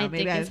 I don't know. My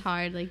maybe dick is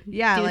hard. Like,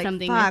 yeah, do like,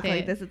 something fuck, with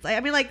like it. this. It's like, I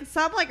mean, like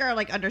some like are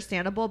like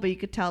understandable, but you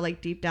could tell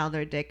like deep down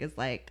their dick is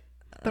like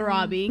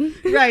throbbing.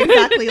 Right,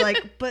 exactly.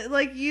 Like, but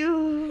like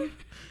your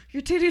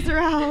titties are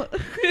out.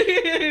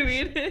 You know what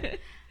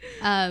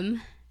I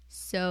mean?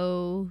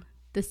 So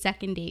the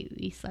second date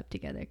we slept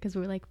together because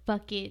we were like,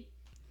 fuck it.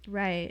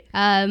 Right.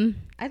 I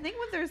think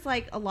when there's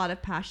like a lot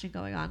of passion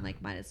going on,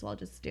 like might as well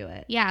just do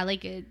it. Yeah,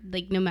 like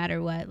no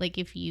matter what, like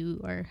if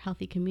you are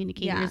healthy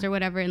communicators or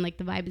whatever, and like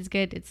the vibe is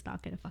good, it's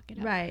not gonna fuck it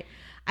up. Right.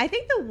 I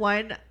think the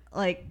one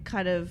like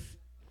kind of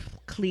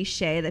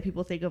cliche that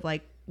people think of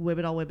like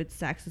women on women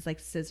sex is like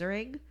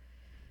scissoring.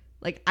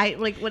 Like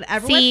when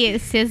everyone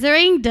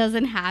scissoring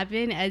doesn't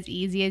happen as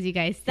easy as you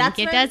guys think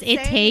it does. It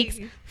takes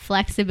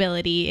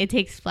flexibility. It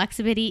takes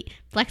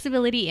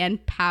flexibility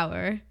and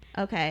power.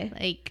 Okay.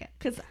 Like,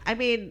 because I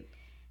mean,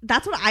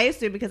 that's what I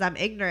assume because I'm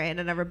ignorant and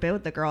I've never been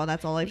with the girl and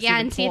that's all I've seen. Yeah,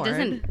 and see, porn. it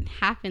doesn't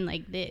happen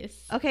like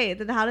this. Okay,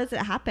 then how does it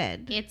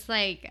happen? It's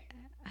like,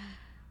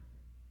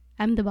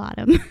 I'm the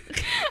bottom.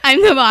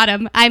 I'm the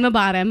bottom. I'm a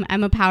bottom.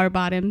 I'm a power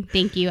bottom.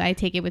 Thank you. I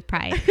take it with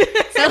pride.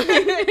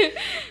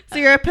 So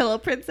you're a pillow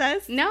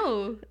princess?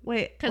 No.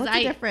 Wait, what's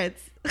the difference?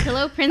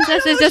 Pillow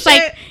princess is just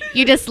like,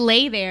 you just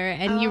lay there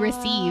and you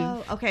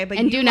receive. Okay, but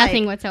and do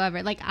nothing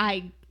whatsoever. Like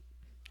I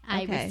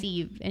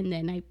receive and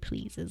then I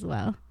please as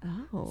well.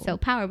 Oh. So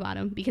power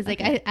bottom because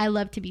like I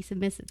love to be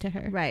submissive to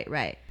her.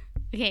 Right.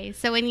 Okay,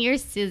 so when you're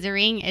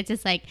scissoring, it's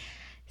just like,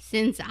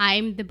 since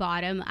I'm the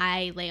bottom,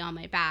 I lay on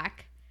my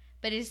back.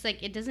 But it's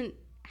like, it doesn't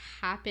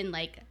happen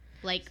like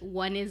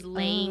one is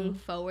laying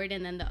forward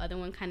and then the other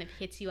one kind of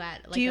hits you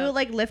at like. Do you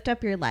like lift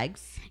up your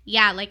legs?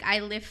 Yeah, like I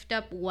lift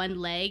up one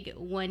leg,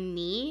 one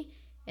knee,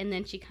 and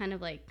then she kind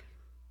of like.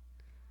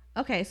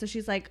 Okay, so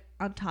she's like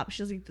on top.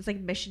 She's like, it's like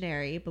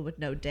missionary, but with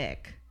no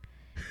dick.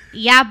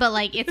 Yeah, but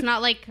like it's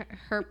not like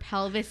her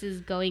pelvis is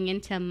going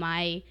into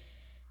my.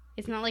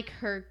 It's not like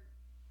her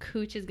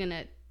cooch is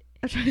gonna.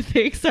 I'm trying to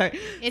think. Sorry.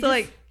 So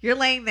like you're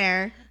laying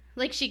there.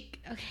 Like she.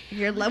 Okay.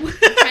 You're I'm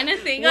trying to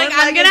think. Like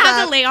I'm gonna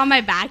have to lay on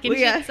my back and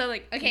shit. So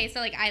like so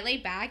like I lay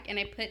back and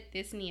I put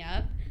this knee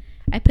up.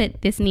 I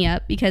put this knee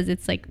up because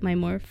it's like my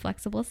more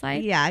flexible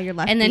side. Yeah, your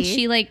left. And then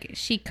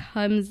she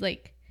comes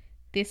like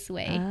this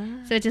way.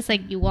 So it's just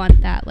like you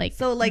want that like.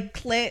 So like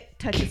clit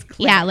touches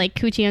clit. Yeah, like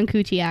coochie on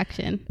coochie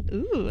action.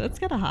 Ooh, that's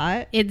kind of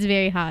hot. It's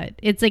very hot.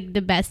 It's like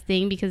the best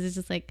thing because it's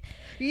just like.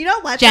 You know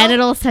what?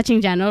 Genitals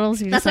touching genitals.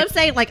 That's what I'm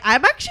saying. Like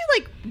I'm actually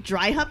like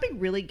dry humping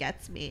really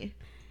gets me.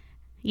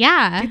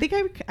 Yeah. Do you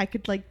think I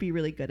could like be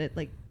really good at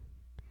like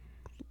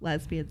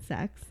lesbian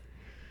sex?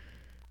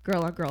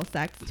 Girl on girl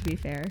sex, to be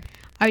fair.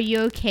 Are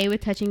you okay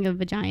with touching a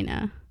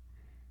vagina?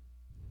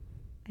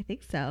 I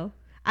think so.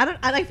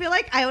 I feel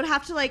like I would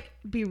have to like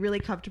be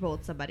really comfortable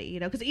with somebody, you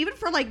know, because even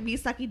for like me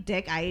sucking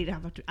dick, I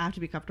have to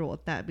be comfortable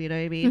with them. You know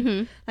what I mean?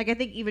 Mm-hmm. Like I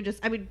think even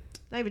just, I mean,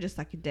 not even just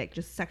sucking dick,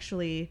 just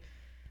sexually,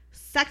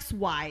 sex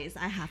wise,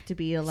 I have to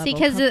be a level. See,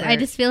 because I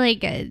just feel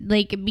like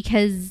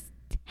because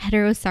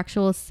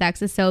heterosexual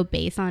sex is so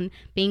based on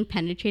being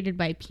penetrated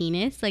by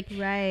penis, like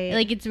right,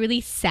 like it's really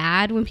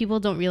sad when people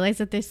don't realize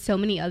that there's so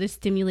many other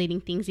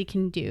stimulating things you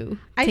can do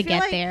to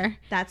get like there.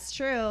 That's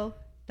true.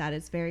 That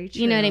is very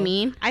true. You know what I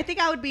mean? I think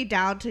I would be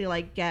down to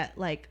like get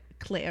like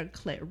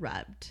clit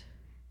rubbed.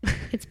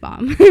 It's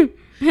bomb.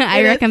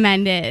 I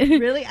recommend it.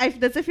 Really?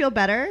 Does it feel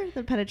better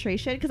than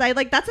penetration? Because I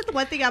like, that's the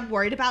one thing I'm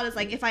worried about is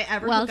like if I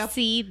ever hook up.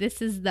 See,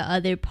 this is the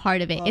other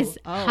part of it is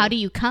how do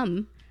you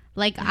come?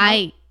 Like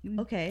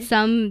Okay.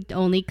 Some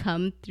only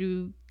come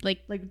through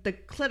like the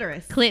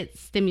clitoris. Clit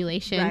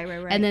stimulation.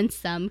 Right. And then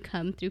some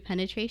come through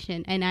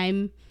penetration. And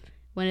I'm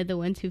one of the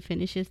ones who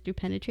finishes through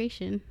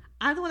penetration.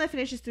 I'm the one that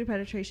finishes through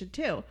penetration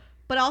too.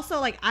 But also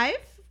like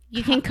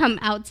you can come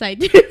outside.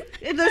 There's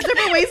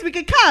different ways we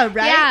can come,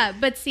 right? Yeah,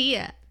 but see,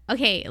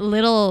 okay,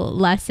 little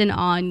lesson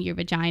on your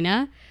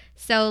vagina.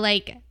 So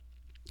like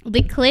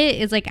the clit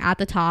is like at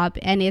the top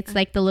and it's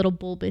like the little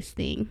bulbous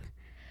thing.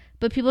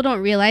 But people don't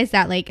realize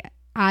that like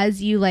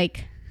as you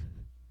like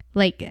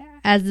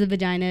as the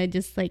vagina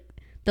just like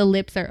the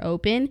lips are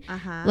open,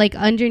 like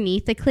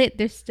underneath the clit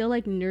there's still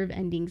like nerve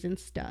endings and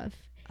stuff.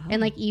 And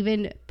like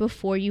even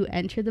before you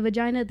enter the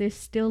vagina there's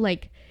still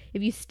like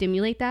if you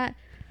stimulate that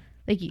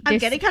like I'm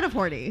getting kind of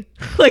horny.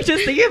 Like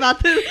just thinking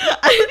about this.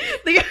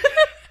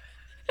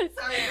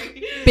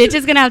 Sorry. Bitch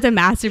is gonna have to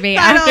masturbate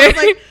after. I was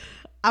like,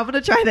 I'm gonna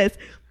try this.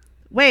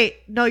 Wait,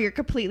 no, you're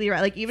completely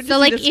right. Like even so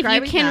like if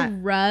you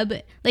can rub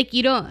like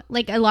you don't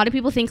like a lot of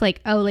people think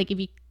like oh like if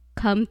you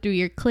come through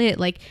your clit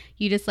like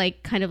you just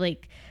like kind of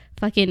like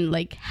fucking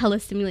like hella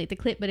stimulate the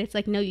clit, but it's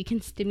like no, you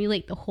can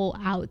stimulate the whole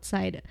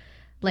outside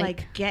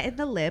like get in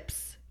the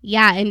lips.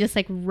 Yeah, and just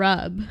like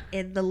rub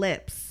in the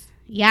lips.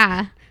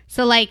 Yeah.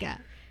 So like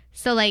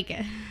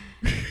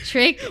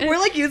trick. We're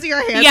like using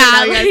our hands. Yeah.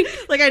 Right now, you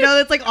guys. Like I know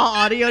it's like all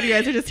audio and you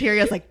guys are just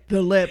hearing us like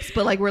the lips,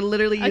 but like we're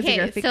literally using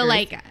our fingers. So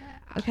like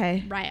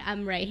okay. Right,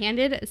 I'm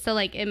right-handed. So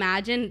like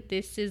imagine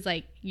this is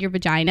like your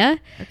vagina.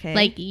 Okay.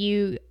 Like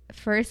you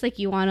first like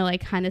you want to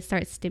like kind of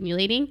start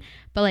stimulating,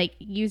 but like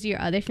use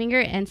your other finger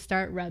and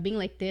start rubbing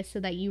like this so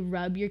that you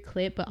rub your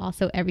clit but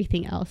also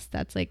everything else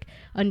that's like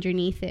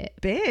underneath it.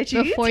 Bitch,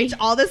 you need to teach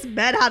all this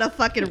men how to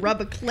fucking rub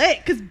a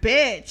clit cause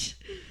bitch.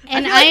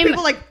 And I'm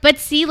people like but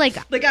see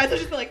like the guys are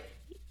just like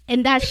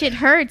and that shit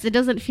hurts. It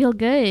doesn't feel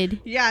good.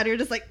 Yeah, and you're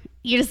just like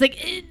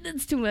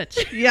that's too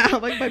much. Yeah,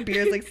 like my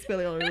beer is like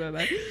spilling all over my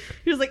mouth.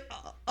 You're just like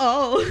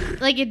oh.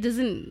 Like it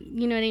doesn't,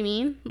 you know what I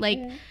mean? Like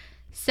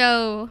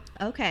so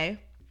okay.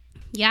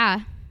 Yeah.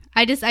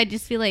 I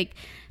just feel like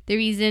the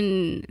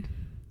reason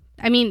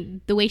I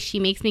mean, the way she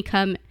makes me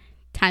come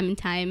time and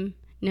time,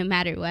 no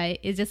matter what,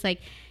 is just like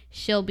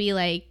she'll be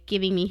like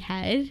giving me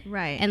head.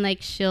 Right. And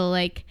like she'll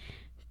like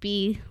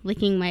be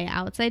licking my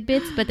outside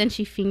bits, but then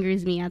she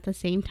fingers me at the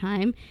same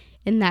time.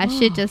 And that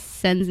shit just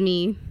sends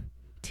me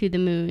to the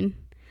moon.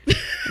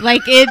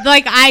 Like it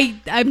like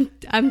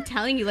I'm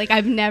telling you, like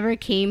I've never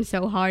came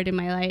so hard in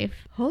my life.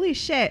 Holy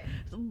shit.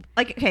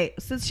 Like okay,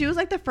 since she was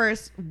like the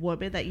first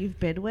woman that you've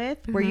been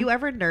with, were you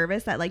ever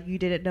nervous that like you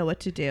didn't know what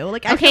to do?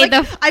 Like I feel like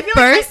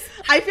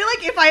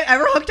if I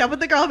ever hooked up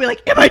with the girl I'd be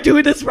like, am I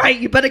doing this right?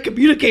 You better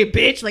communicate,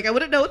 bitch. Like I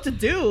wouldn't know what to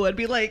do. I'd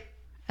be like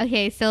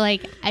okay, so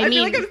like I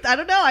mean feel like I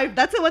don't know.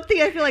 That's the one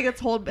thing I feel like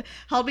it's held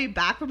me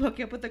back from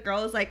hooking up with the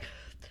girl is like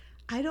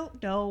I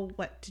don't know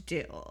what to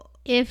do.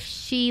 If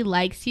she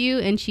likes you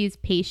and she's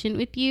patient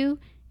with you,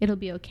 it'll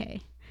be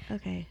okay.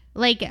 Okay.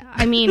 Like,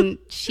 I mean,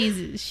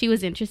 she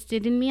was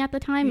interested in me at the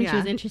time and she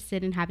was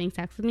interested in having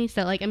sex with me.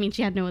 So, like, I mean,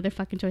 she had no other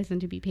fucking choice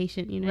than to be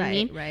patient. You know what I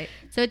mean? Right.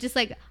 So, just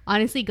like,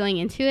 honestly, going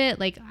into it,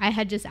 like, I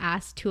had just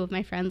asked two of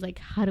my friends, like,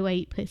 how do I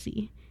eat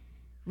pussy?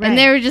 Right. And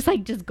they were just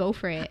like, just go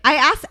for it. I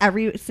asked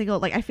every single,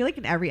 like, I feel like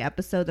in every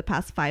episode, the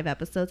past 5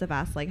 episodes, I've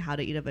asked, like, how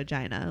to eat a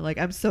vagina. Like,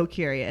 I'm so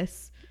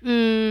curious.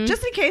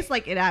 Just in case,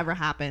 like, it ever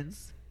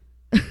happens.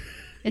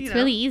 It's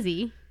really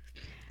easy.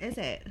 Is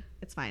it?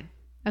 It's fine.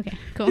 Okay,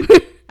 cool.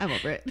 I'm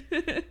over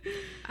it.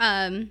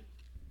 I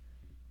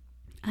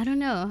don't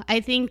know.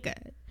 I think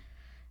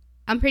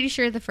I'm pretty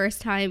sure the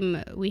first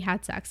time we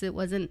had sex, it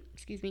wasn't.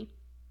 Excuse me.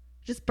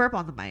 Just burp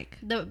on the mic.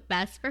 The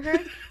best for her?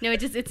 No,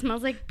 it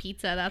smells like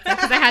pizza. That's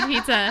because I had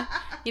pizza.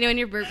 You know when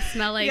your burps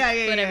smell like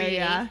whatever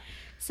you ate.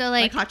 So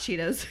like hot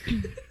Cheetos.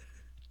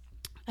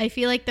 I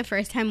feel like the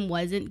first time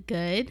wasn't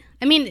good.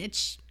 I mean,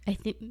 I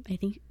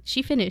think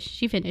she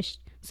finished.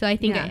 So I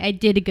think I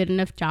did a good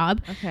enough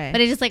job. Okay.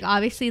 But it's just like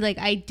obviously like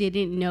I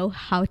didn't know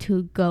how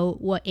to go,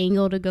 what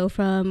angle to go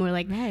from, or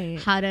like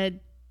how to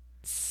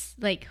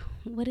like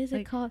what is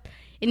it called?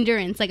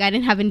 Endurance. Like I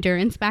didn't have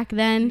endurance back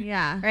then.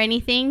 Yeah. Or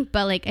anything.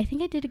 But like I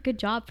think I did a good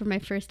job for my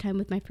first time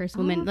with my first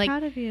woman. I'm like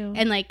proud of you.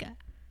 And like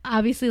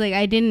obviously like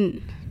I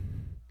didn't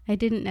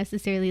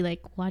necessarily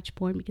like watch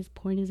porn because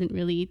porn isn't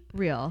really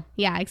real.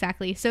 Yeah,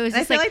 exactly. So it's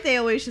just I feel like they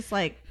always just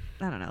like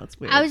I don't know, it's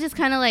weird. I was just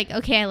kind of like,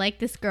 okay, I like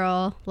this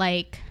girl,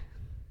 like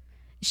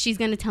she's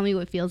gonna tell me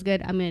what feels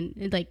good. I'm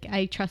gonna like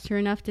I trust her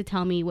enough to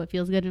tell me what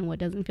feels good and what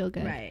doesn't feel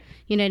good. Right.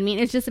 You know what I mean?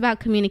 It's just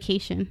about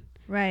communication.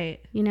 Right.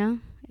 You know?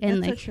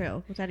 And that's like so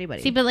true with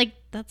anybody. See, but like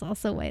that's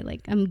also why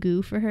like I'm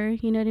goo for her,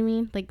 you know what I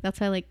mean? Like that's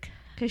why like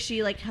because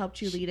she like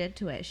helped you lead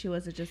into it. She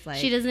wasn't just like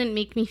she doesn't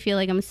make me feel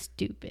like I'm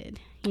stupid.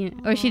 You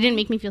know? Or she didn't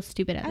make me feel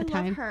stupid at the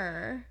time. I love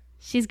her.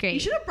 She's great. You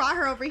should have brought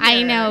her over here.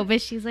 I know,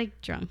 but she's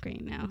like drunk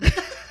right now.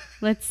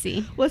 Let's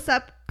see. What's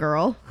up,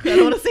 girl? I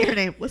don't want to say her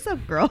name. What's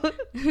up, girl?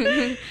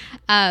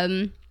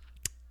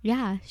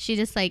 yeah, she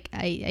just like,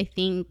 I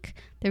think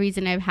the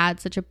reason I've had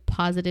such a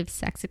positive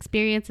sex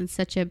experience and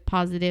such a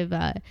positive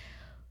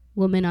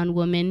woman on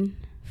woman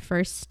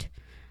first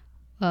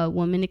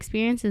woman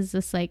experience is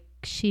just like,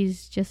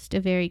 she's just a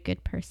very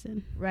good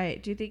person.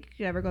 Right. Do you think you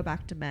could ever go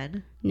back to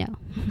men? No.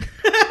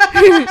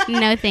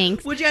 No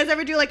thanks. Would you guys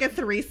ever do like a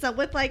threesome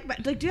with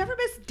like do you ever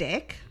miss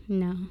dick?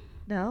 No.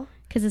 No?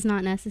 Because it's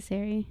not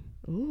necessary.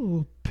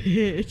 Ooh,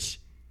 bitch.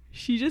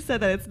 She just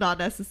said that it's not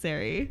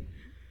necessary.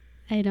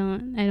 I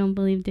don't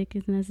believe dick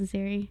is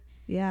necessary.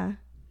 Yeah.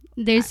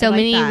 There's so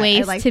many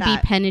ways like to be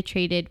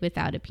penetrated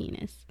without a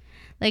penis.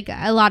 Like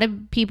a lot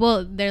of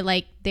people, they're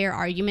like, their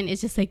argument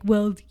is just like,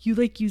 well, you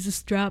like use a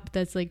strap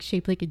that's like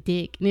shaped like a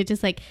dick. And it's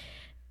just like,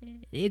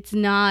 it's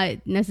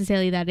not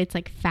necessarily that it's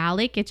like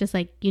phallic. It's just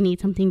like, you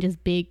need something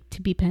just big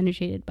to be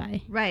penetrated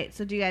by. Right.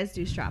 So do you guys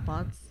do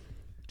strap-ons?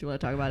 Do you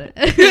want to talk about it?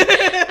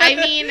 I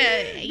mean,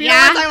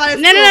 yeah.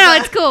 No,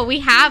 it's cool. We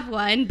have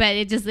one, but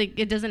it just like,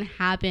 it doesn't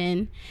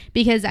happen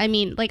because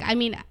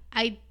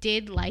I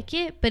did like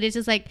it, but it's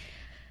just like,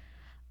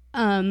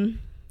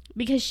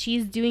 because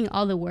she's doing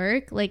all the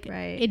work, like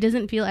it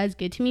doesn't feel as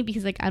good to me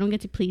because like I don't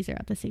get to please her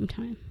at the same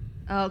time.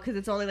 Oh, because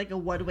it's only like a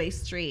one-way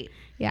street.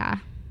 Yeah.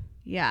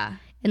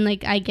 And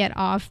like I get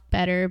off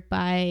better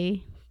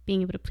by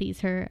being able to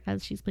please her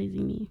as she's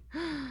pleasing me.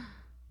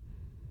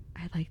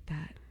 I like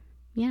that.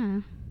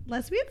 Yeah.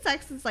 Lesbian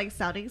sex is like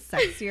sounding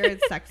sexier and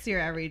sexier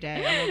every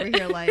day. I'm over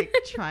here like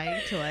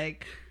trying to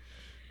like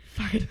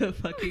find a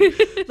fucking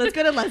let's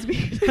go to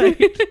lesbian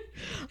night.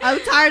 I'm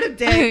tired of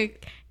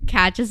dick.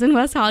 Catch us in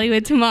West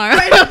Hollywood tomorrow.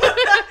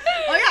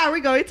 Oh yeah, are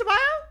we going tomorrow?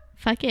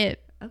 Fuck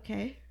it.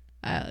 Okay.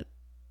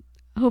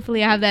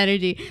 Hopefully I have the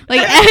energy.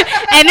 Like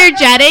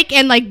energetic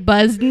and like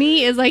buzzed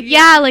me is like,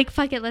 yeah, like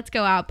fuck it, let's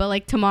go out. But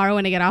like tomorrow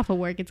when I get off of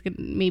work, it's gonna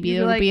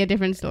it'll be a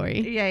different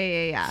story.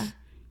 Yeah.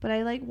 But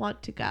I like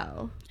want to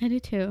go. I do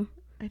too.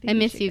 I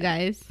miss you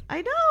guys.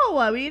 I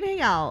know. We need to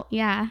hang out.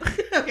 Yeah.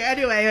 Okay,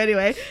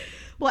 anyway.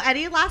 Well,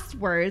 any last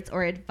words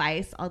or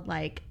advice on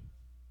like,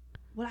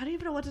 well, I don't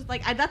even know what to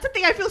like. That's the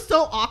thing. I feel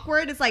so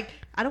awkward. It's like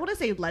I don't want to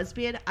say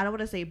lesbian. I don't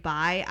want to say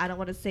bi. I don't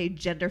want to say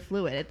gender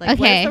fluid. It's like, okay,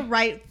 what is the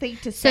right thing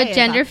to say? So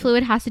gender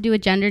fluid has to do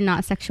with gender,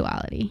 not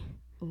sexuality.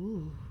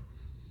 Ooh.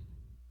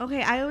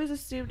 Okay, I always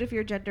assumed if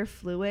you're gender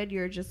fluid,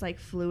 you're just like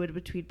fluid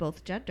between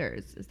both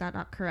genders. Is that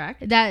not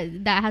correct?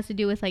 That has to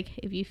do with like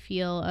if you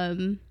feel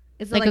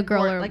is like a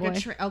girl more, or a like boy.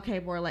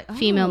 More like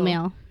female,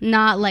 male,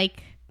 not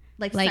like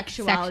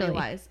sexuality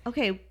wise.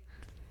 Okay.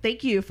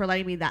 Thank you for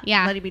letting me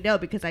know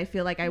because I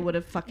feel like I would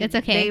have fucking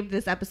named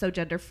this episode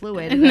gender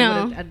fluid and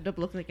I would have ended up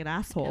looking like an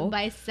asshole.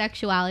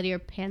 Bisexuality or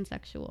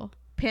pansexual.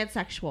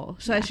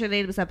 Pansexual. So I should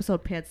name this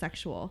episode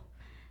pansexual.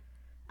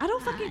 I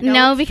don't fucking know.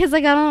 No, because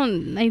like I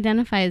don't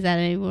identify as that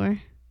anymore.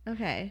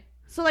 Okay.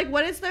 So like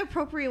what is the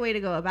appropriate way to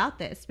go about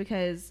this?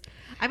 Because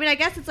I mean I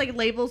guess it's like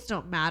labels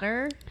don't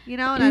matter, you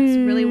know, and that's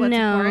really what's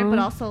important, but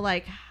also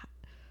like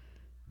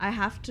I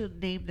have to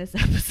name this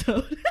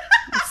episode.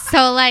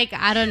 So like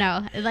I don't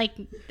know,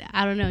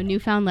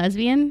 newfound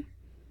lesbian.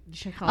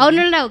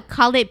 No,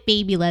 call it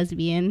baby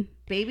lesbian.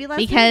 Baby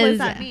lesbian. Because, what does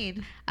that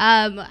mean?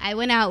 I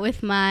went out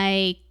with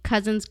my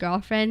cousin's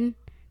girlfriend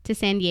to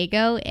San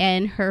Diego,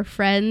 and her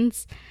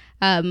friends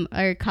are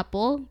a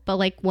couple, but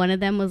like one of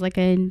them was like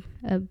a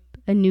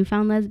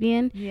newfound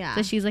lesbian. Yeah.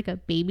 So she's like a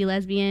baby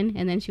lesbian,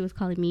 and then she was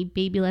calling me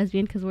baby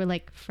lesbian because we're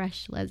like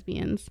fresh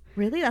lesbians.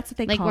 Really? That's what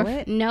they like call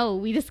it? No,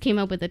 we just came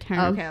up with the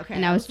term. Okay.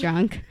 And I was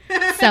drunk.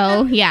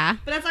 So yeah.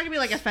 But that's not gonna be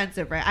like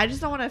offensive, right? I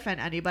just don't want to offend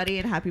anybody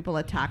and have people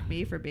attack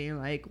me for being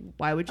like,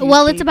 why would you?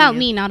 Well, it's about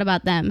me, not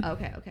about them.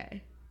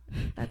 Okay.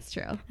 That's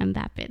true. I'm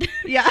that bit.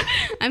 Yeah.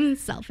 I'm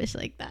selfish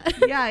like that.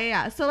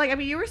 Yeah. So like, I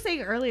mean, you were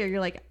saying earlier, you're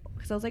like,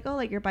 because I was like, oh,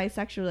 like you're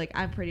bisexual. Like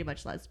I'm pretty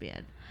much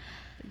lesbian.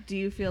 Do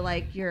you feel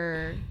like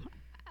you're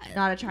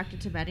not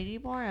attracted to men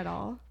anymore at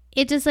all?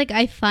 It's just like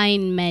I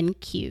find men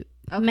cute.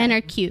 Okay. Men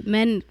are cute.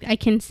 Men, I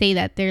can say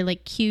that they're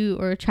like cute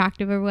or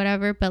attractive or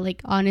whatever, but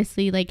like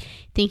honestly, like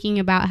thinking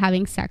about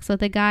having sex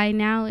with a guy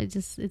now,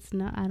 it's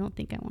not, I don't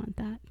think I want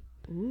that.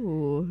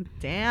 Ooh,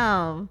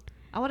 damn.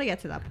 I want to get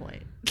to that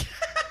point.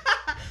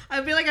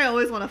 I feel like I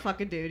always want to fuck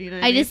a dude, you know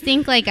what I mean? just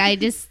think like I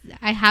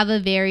have a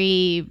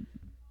very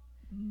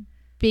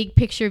big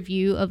picture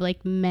view of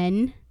like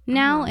men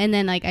now, and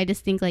then like I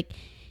just think like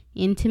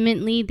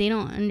intimately they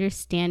don't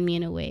understand me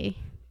in a way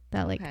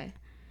that like I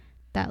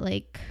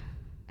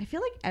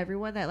feel like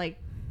everyone that like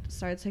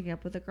starts hooking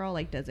up with a girl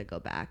like doesn't go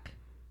back.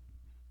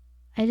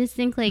 I just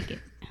think like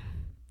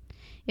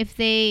if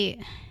they,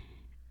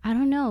 I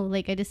don't know,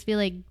 like I just feel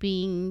like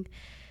it's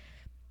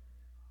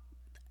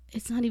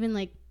not even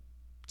like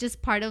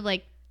just part of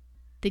like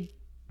the,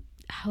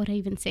 how would I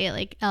even say it,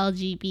 like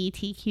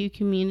LGBTQ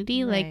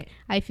community. Right. Like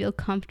I feel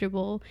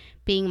comfortable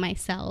being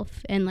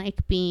myself and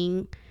like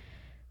being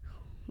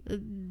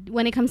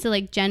when it comes to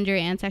like gender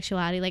and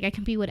sexuality, like I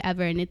can be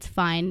whatever and it's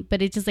fine,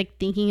 but it's just like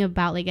thinking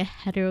about like a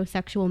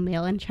heterosexual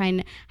male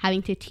and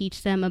having to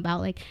teach them about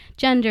like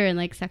gender and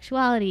like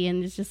sexuality,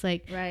 and it's just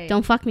like,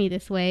 don't fuck me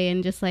this way,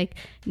 and just like,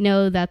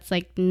 no, that's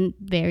like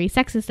very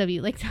sexist of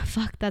you. Like,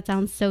 fuck, that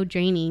sounds so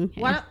draining.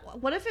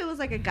 What if it was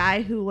like a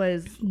guy who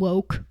was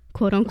woke,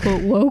 quote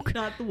unquote woke?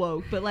 Not the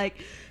woke, but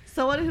like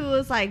someone who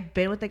was like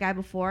been with the guy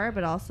before,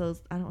 but also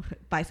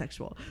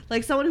bisexual.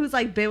 Like someone who's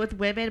like been with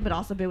women, but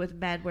also been with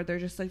men, where they're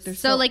just like they're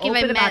so like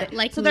open about it.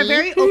 Like, so they're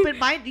very open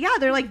minded. Yeah,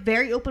 they're like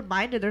very open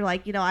minded. They're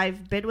like, you know,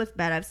 I've been with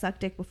men, I've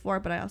sucked dick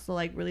before, but I also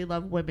like really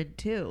love women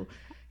too.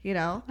 You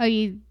know? Are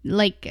you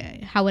like,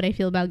 how would I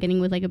feel about getting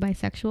with like a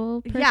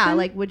bisexual person? Yeah,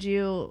 like would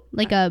you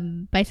like a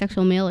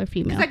bisexual male or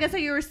female? Because I guess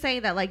that you were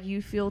saying that like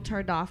you feel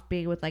turned off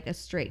being with like a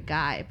straight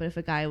guy, but if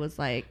a guy was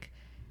like,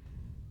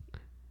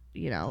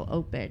 you know,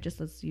 open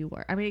just as you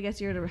were. I mean, I guess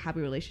you're in a happy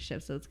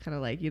relationship, so it's kind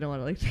of like you don't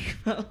want to like think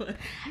about it.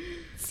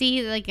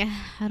 See, like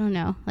I don't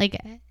know, like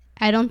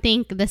I don't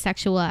think the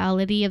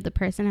sexuality of the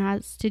person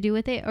has to do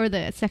with it, or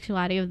the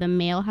sexuality of the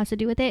male has to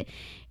do with it.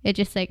 It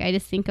just like, I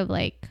just think of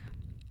like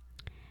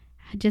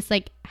just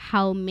like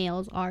how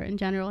males are in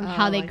general and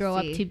how they grow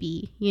up to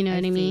be, you know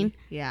what I mean?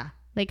 Yeah,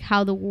 like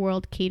how the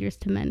world caters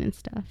to men and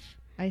stuff.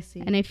 I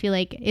see. And I feel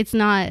like it's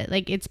not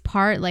like, it's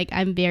part like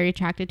I'm very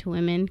attracted to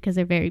women because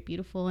they're very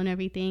beautiful and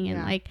everything,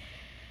 and like,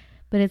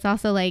 but it's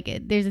also like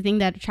there's a thing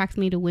that attracts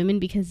me to women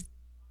because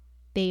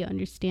they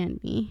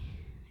understand me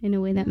in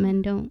a way that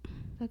men don't.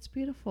 That's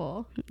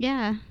beautiful.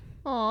 Yeah.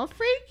 Oh,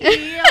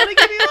 Frankie, I want to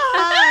give you a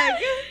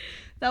hug.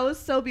 That was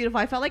so beautiful.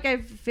 I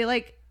feel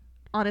like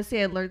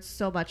honestly I learned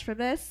so much from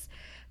this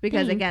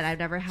because again, I've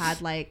never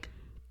had like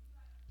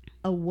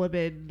a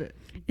woman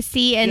and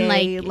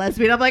gay, like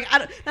lesbian. I'm like,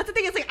 that's the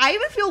thing. It's like I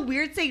even feel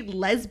weird saying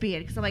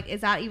lesbian because I'm like,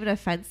 is that even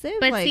offensive?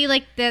 But like, see,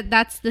 like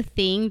that's the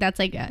thing that's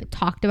like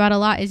talked about a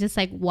lot. Is just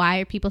like, why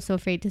are people so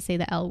afraid to say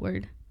the L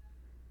word?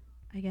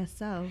 I guess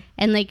so.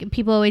 And like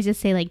people always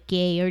just say like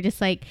gay, or just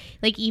like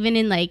even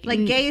in like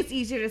gay is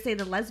easier to say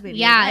than lesbian.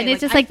 Yeah, and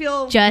it's just like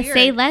just weird.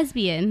 Say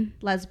lesbian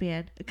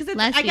Because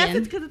I guess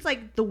it's because it's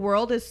like the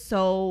world is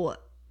so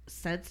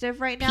sensitive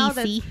right now.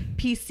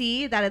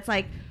 PC that it's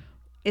like,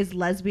 is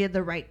lesbian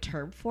the right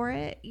term for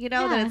it? You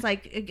know, that it's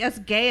like, I guess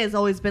gay has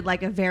always been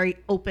like a very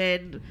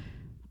open,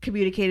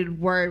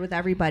 communicated word with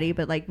everybody,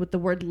 but like with the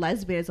word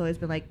lesbian, it's always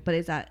been like, but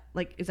is that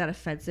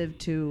offensive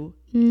to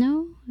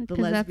the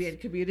lesbian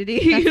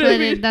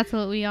community? That's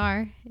what we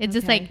are. It's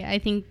just like, I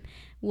think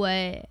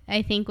what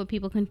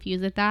people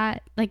confuse with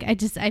that, like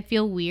I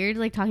feel weird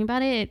like talking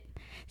about it.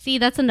 See,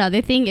 that's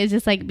another thing, is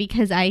just like,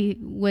 because I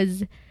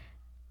was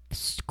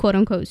quote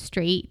unquote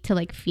straight to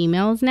like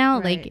females now,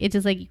 like it's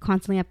just like you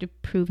constantly have to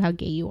prove how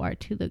gay you are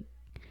to the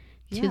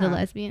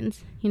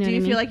lesbians, you know. Do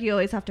you feel like you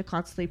always have to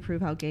constantly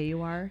prove how gay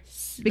you are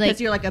because like,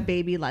 you're like a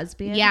baby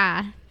lesbian?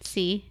 Yeah,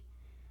 see,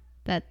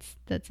 that's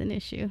an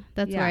issue.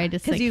 That's where I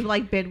just, because you've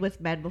like been with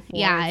men before.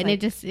 Yeah, and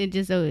like, it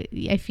just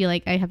I feel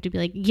like I have to be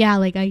like, yeah,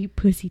 like I eat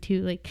pussy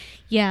too, like,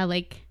 yeah,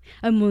 like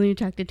I'm only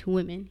attracted to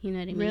women, you know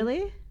what I mean?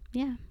 Really?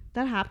 Yeah,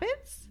 that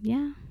happens.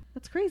 Yeah,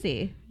 that's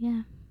crazy.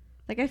 Yeah.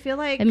 Like, I feel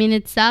like, I mean,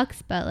 it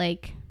sucks, but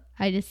like,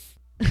 I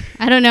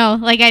don't know.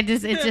 Like,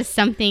 it's just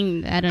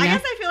something, I don't know. I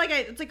guess I feel like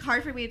it's like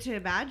hard for me to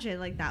imagine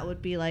like that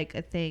would be like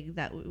a thing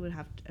that we would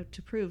have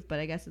to prove, but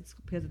I guess it's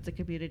because it's a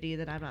community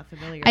that I'm not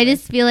familiar with. I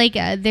just feel like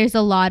there's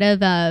a lot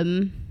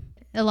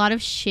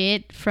of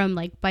shit from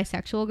like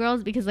bisexual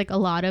girls, because like a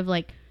lot of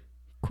like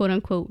quote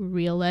unquote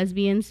real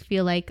lesbians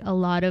feel like a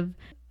lot of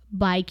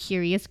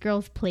bi-curious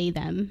girls play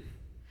them.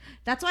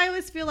 That's why I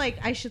always feel like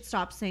I should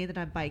stop saying that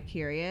I'm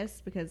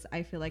bi-curious, because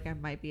I feel like I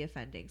might be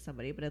offending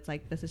somebody, but it's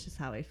like, this is just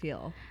how I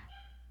feel.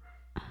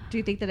 Do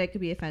you think that it could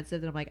be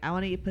offensive that I'm like, I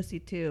want to eat pussy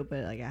too,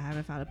 but like I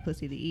haven't found a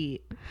pussy to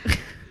eat?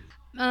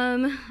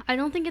 I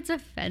don't think it's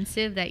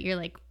offensive that you're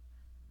like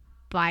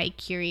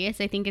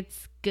bi-curious. I think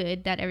it's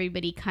good that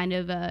everybody kind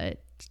of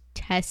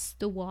tests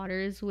the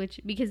waters,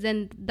 because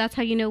then that's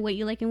how you know what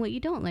you like and what you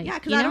don't like. Yeah,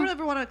 because I don't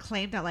ever want to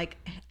claim that like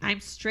I'm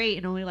straight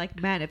and only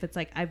like men if it's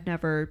like I've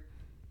never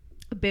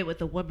been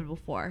with a woman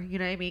before, you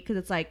know what I mean? Because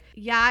it's like,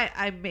 yeah,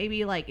 I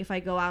maybe like if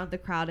I go out in the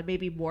crowd I'm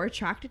maybe more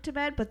attracted to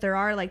men, but there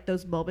are like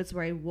those moments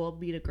where I will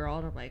meet a girl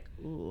and I'm like,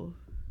 ooh,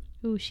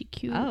 she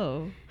cute.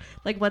 Oh,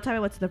 like one time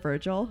I went to the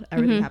Virgil.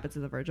 Everything happens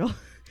in the Virgil.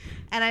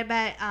 And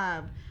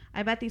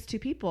I met these two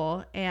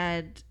people,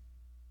 and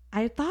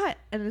I thought,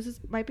 and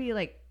might be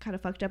like kind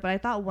of fucked up, but I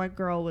thought one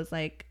girl was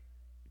like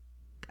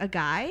a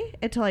guy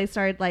until I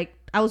started like,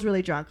 I was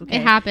really drunk. Okay,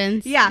 it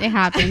happens. Yeah, it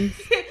happens.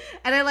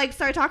 And I like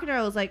started talking to her.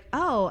 I was like,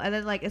 oh, and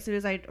then like as soon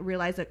as I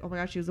realized like, oh my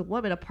gosh, she was a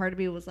woman, a part of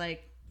me was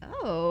like,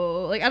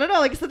 oh, like I don't know,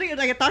 like something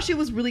like I thought she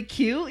was really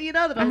cute, you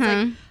know. That I was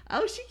like,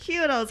 oh, she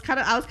cute. And I was kind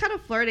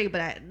of flirting,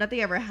 but nothing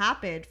ever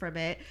happened from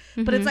it.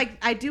 But it's like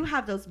I do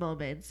have those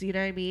moments, you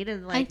know what I mean?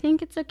 And like I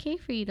think it's okay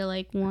for you to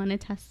like want to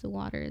test the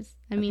waters.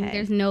 I mean,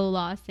 there's no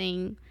law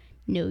saying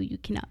no, you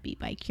cannot be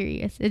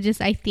bi-curious. It's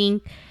just, I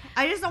think...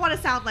 I just don't want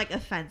to sound like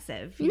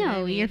offensive.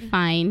 No, you're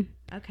fine.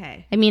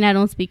 Okay. I mean, I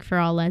don't speak for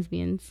all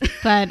lesbians,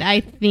 but I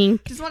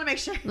think... Just want to make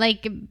sure.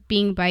 Like,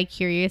 being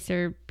bi-curious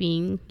or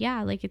being...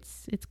 Yeah, like,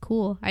 it's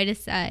cool.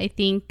 I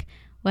think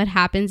what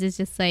happens is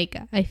just, like,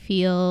 I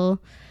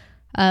feel...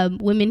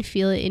 women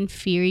feel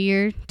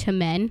inferior to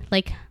men.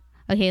 Like,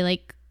 okay,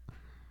 like,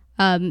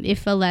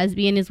 if a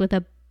lesbian is with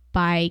a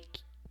bi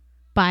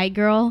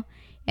girl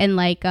and,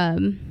 like,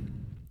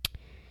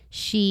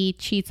 she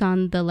cheats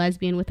on the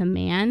lesbian with a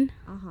man.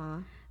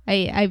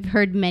 I've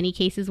heard many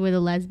cases where the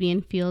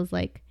lesbian feels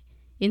like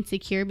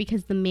insecure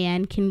because the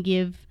man can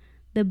give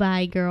the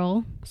bi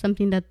girl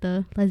something that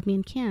the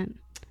lesbian can't.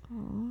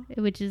 Aww.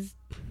 Which is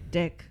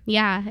dick.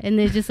 Yeah, and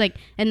they're just like,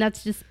 and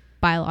that's just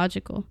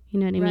biological. You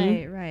know what I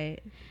mean? Right.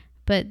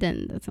 But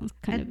then that sounds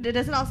kind of. It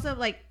doesn't also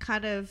like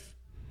kind of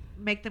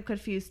make them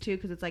confused too,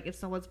 because it's like if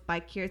someone's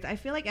bi-curious, I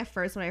feel like at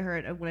first when I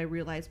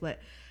realized what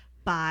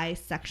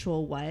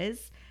bisexual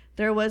was,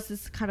 there was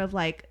this kind of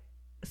like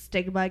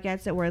stigma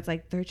against it where it's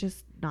like they're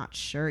just not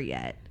sure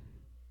yet.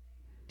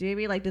 Do you know what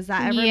I mean? Like, does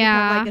that ever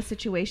become like a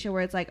situation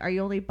where it's like, are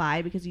you only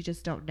bi because you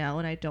just don't know,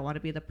 and I don't want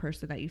to be the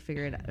person that you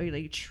figure it out, or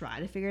like you try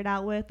to figure it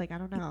out with? Like, I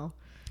don't know.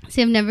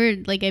 See, I've never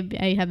like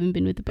I haven't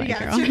been with a bi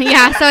girl.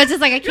 Yeah, so it's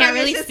just like I can't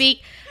really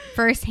speak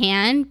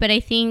firsthand, but I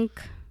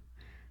think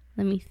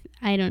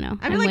I don't know.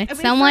 I'm with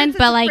someone,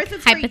 but like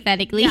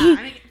hypothetically.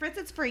 For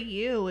instance, for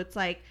you, it's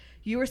like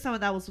you were someone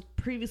that was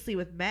previously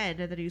with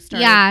men, and then you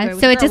started. Yeah,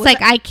 so it's just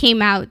like I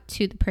came out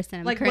to the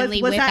person I'm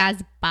currently with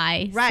as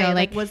bi. Right. So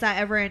like, was that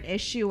ever an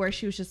issue where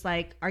she was just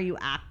like, "Are you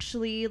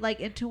actually like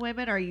into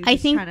women?" Or are you? I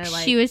think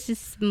she was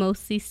just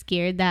mostly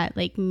scared that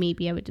like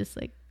maybe I would just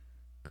like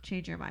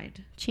change your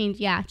mind. Change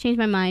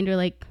my mind, or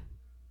like,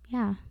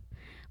 yeah.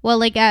 Well,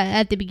 like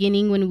at the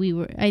beginning when we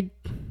were, I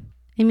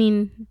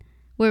mean,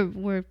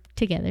 we're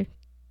together,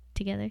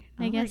 I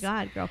guess. Oh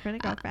my god, girlfriend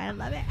and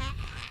girlfriend, I love it.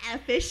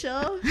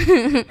 Official.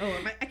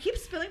 I keep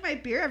spilling my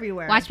beer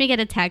everywhere. Watch me get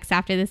a text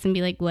after this and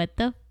be like, "What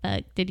the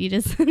fuck did you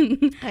just?" I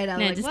know.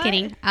 No, like, just what?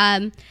 kidding.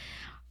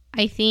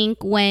 I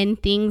think when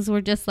things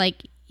were just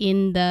like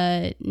in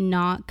the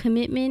not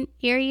commitment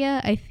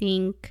area, I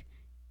think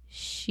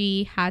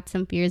she had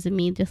some fears of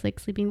me just like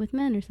sleeping with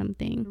men or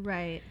something.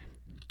 Right.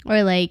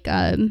 Or like,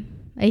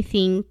 I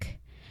think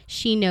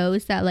she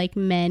knows that like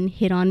men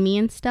hit on me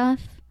and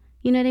stuff.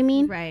 You know what I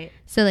mean? Right.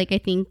 So like, I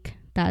think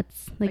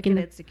that's like an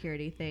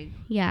insecurity thing.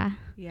 Yeah.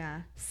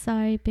 Yeah.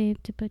 Sorry, babe,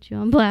 to put you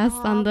on blast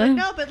on the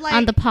like,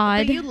 on the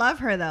pod. But you love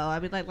her though. I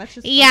mean, like, let's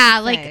just like,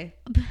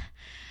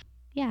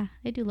 yeah,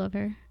 I do love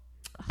her.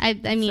 I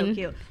mean, so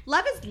cute.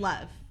 Love is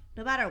love,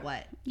 no matter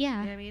what. Yeah. You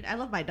know what I mean, I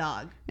love my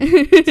dog.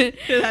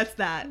 That's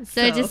that.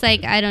 So it's just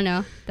like, I don't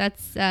know.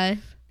 That's I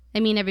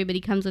mean, everybody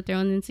comes with their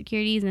own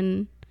insecurities,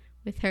 and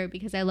with her,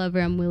 because I love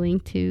her, I'm willing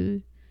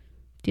to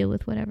deal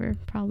with whatever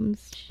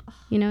problems.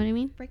 You know what I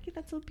mean? Frankie,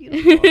 that's so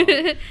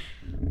beautiful.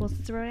 Well,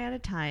 since we're running out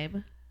of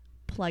time,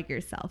 plug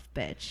yourself,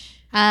 bitch.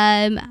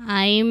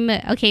 I'm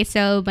okay.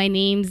 So my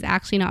name's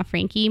actually not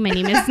Frankie. My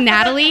name is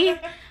Natalie,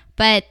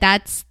 but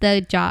that's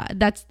the job.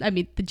 That's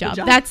the job.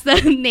 That's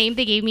the name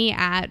they gave me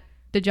at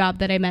the job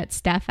that I met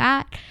Steph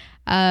at.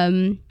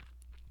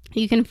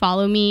 You can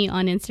follow me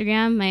on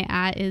Instagram.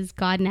 My @ is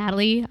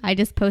GodNatalie. I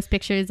just post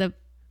pictures of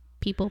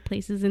people,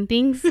 places, and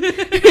things.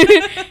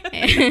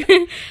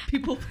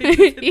 People,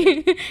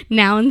 places,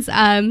 nouns.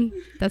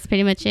 That's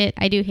pretty much it.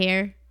 I do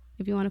hair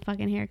if you want a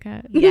fucking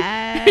haircut.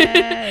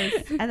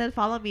 Yes. And then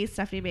follow me,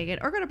 Stephanie Megan,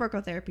 or go to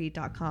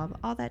brocotherapy.com.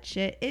 All that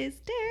shit is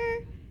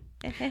there.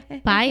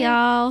 Bye,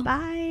 y'all.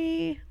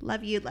 Bye.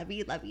 Love you. Love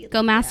you. Love you.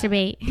 Go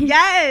masturbate.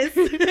 Yes.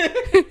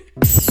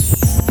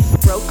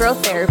 Broke Girl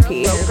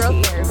Therapy. Broke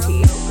Girl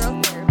Therapy.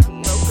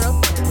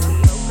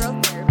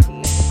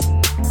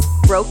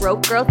 Broke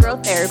Girl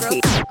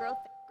Therapy.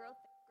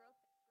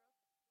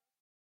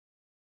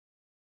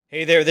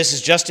 Hey there, this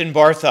is Justin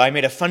Bartha. I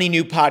made a funny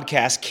new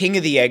podcast, King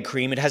of the Egg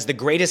Cream. It has the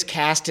greatest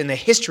cast in the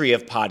history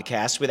of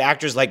podcasts with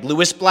actors like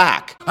Louis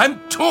Black. I'm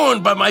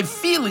torn by my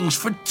feelings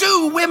for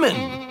two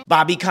women.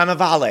 Bobby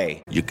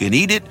Cannavale. You can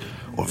eat it,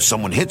 or if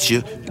someone hits you,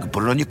 you can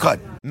put it on your cut.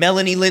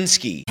 Melanie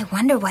Linsky. I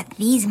wonder what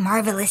these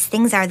marvelous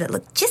things are that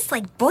look just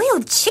like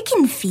boiled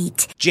chicken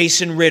feet.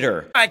 Jason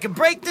Ritter. I can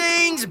break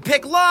things and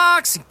pick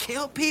locks and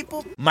kill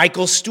people.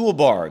 Michael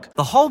Stuhlbarg.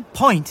 The whole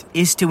point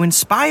is to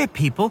inspire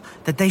people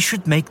that they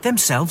should make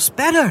themselves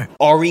better.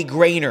 Ari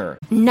Grainer.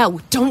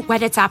 No, don't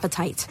whet its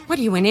appetite. What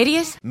are you, an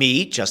idiot?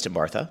 Me, Justin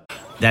Bartha.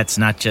 That's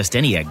not just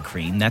any egg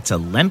cream, that's a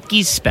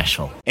Lemke's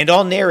special. And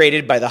all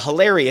narrated by the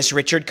hilarious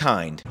Richard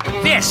Kind.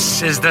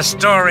 This is the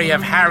story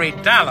of Harry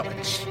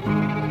Dalowitz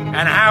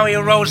and how he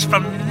rose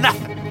from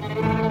nothing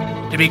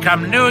to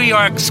become New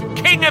York's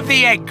King of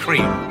the Egg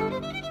Cream.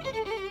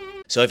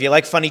 So if you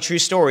like funny true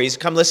stories,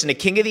 come listen to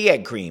King of the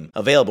Egg Cream,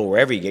 available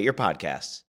wherever you get your podcasts.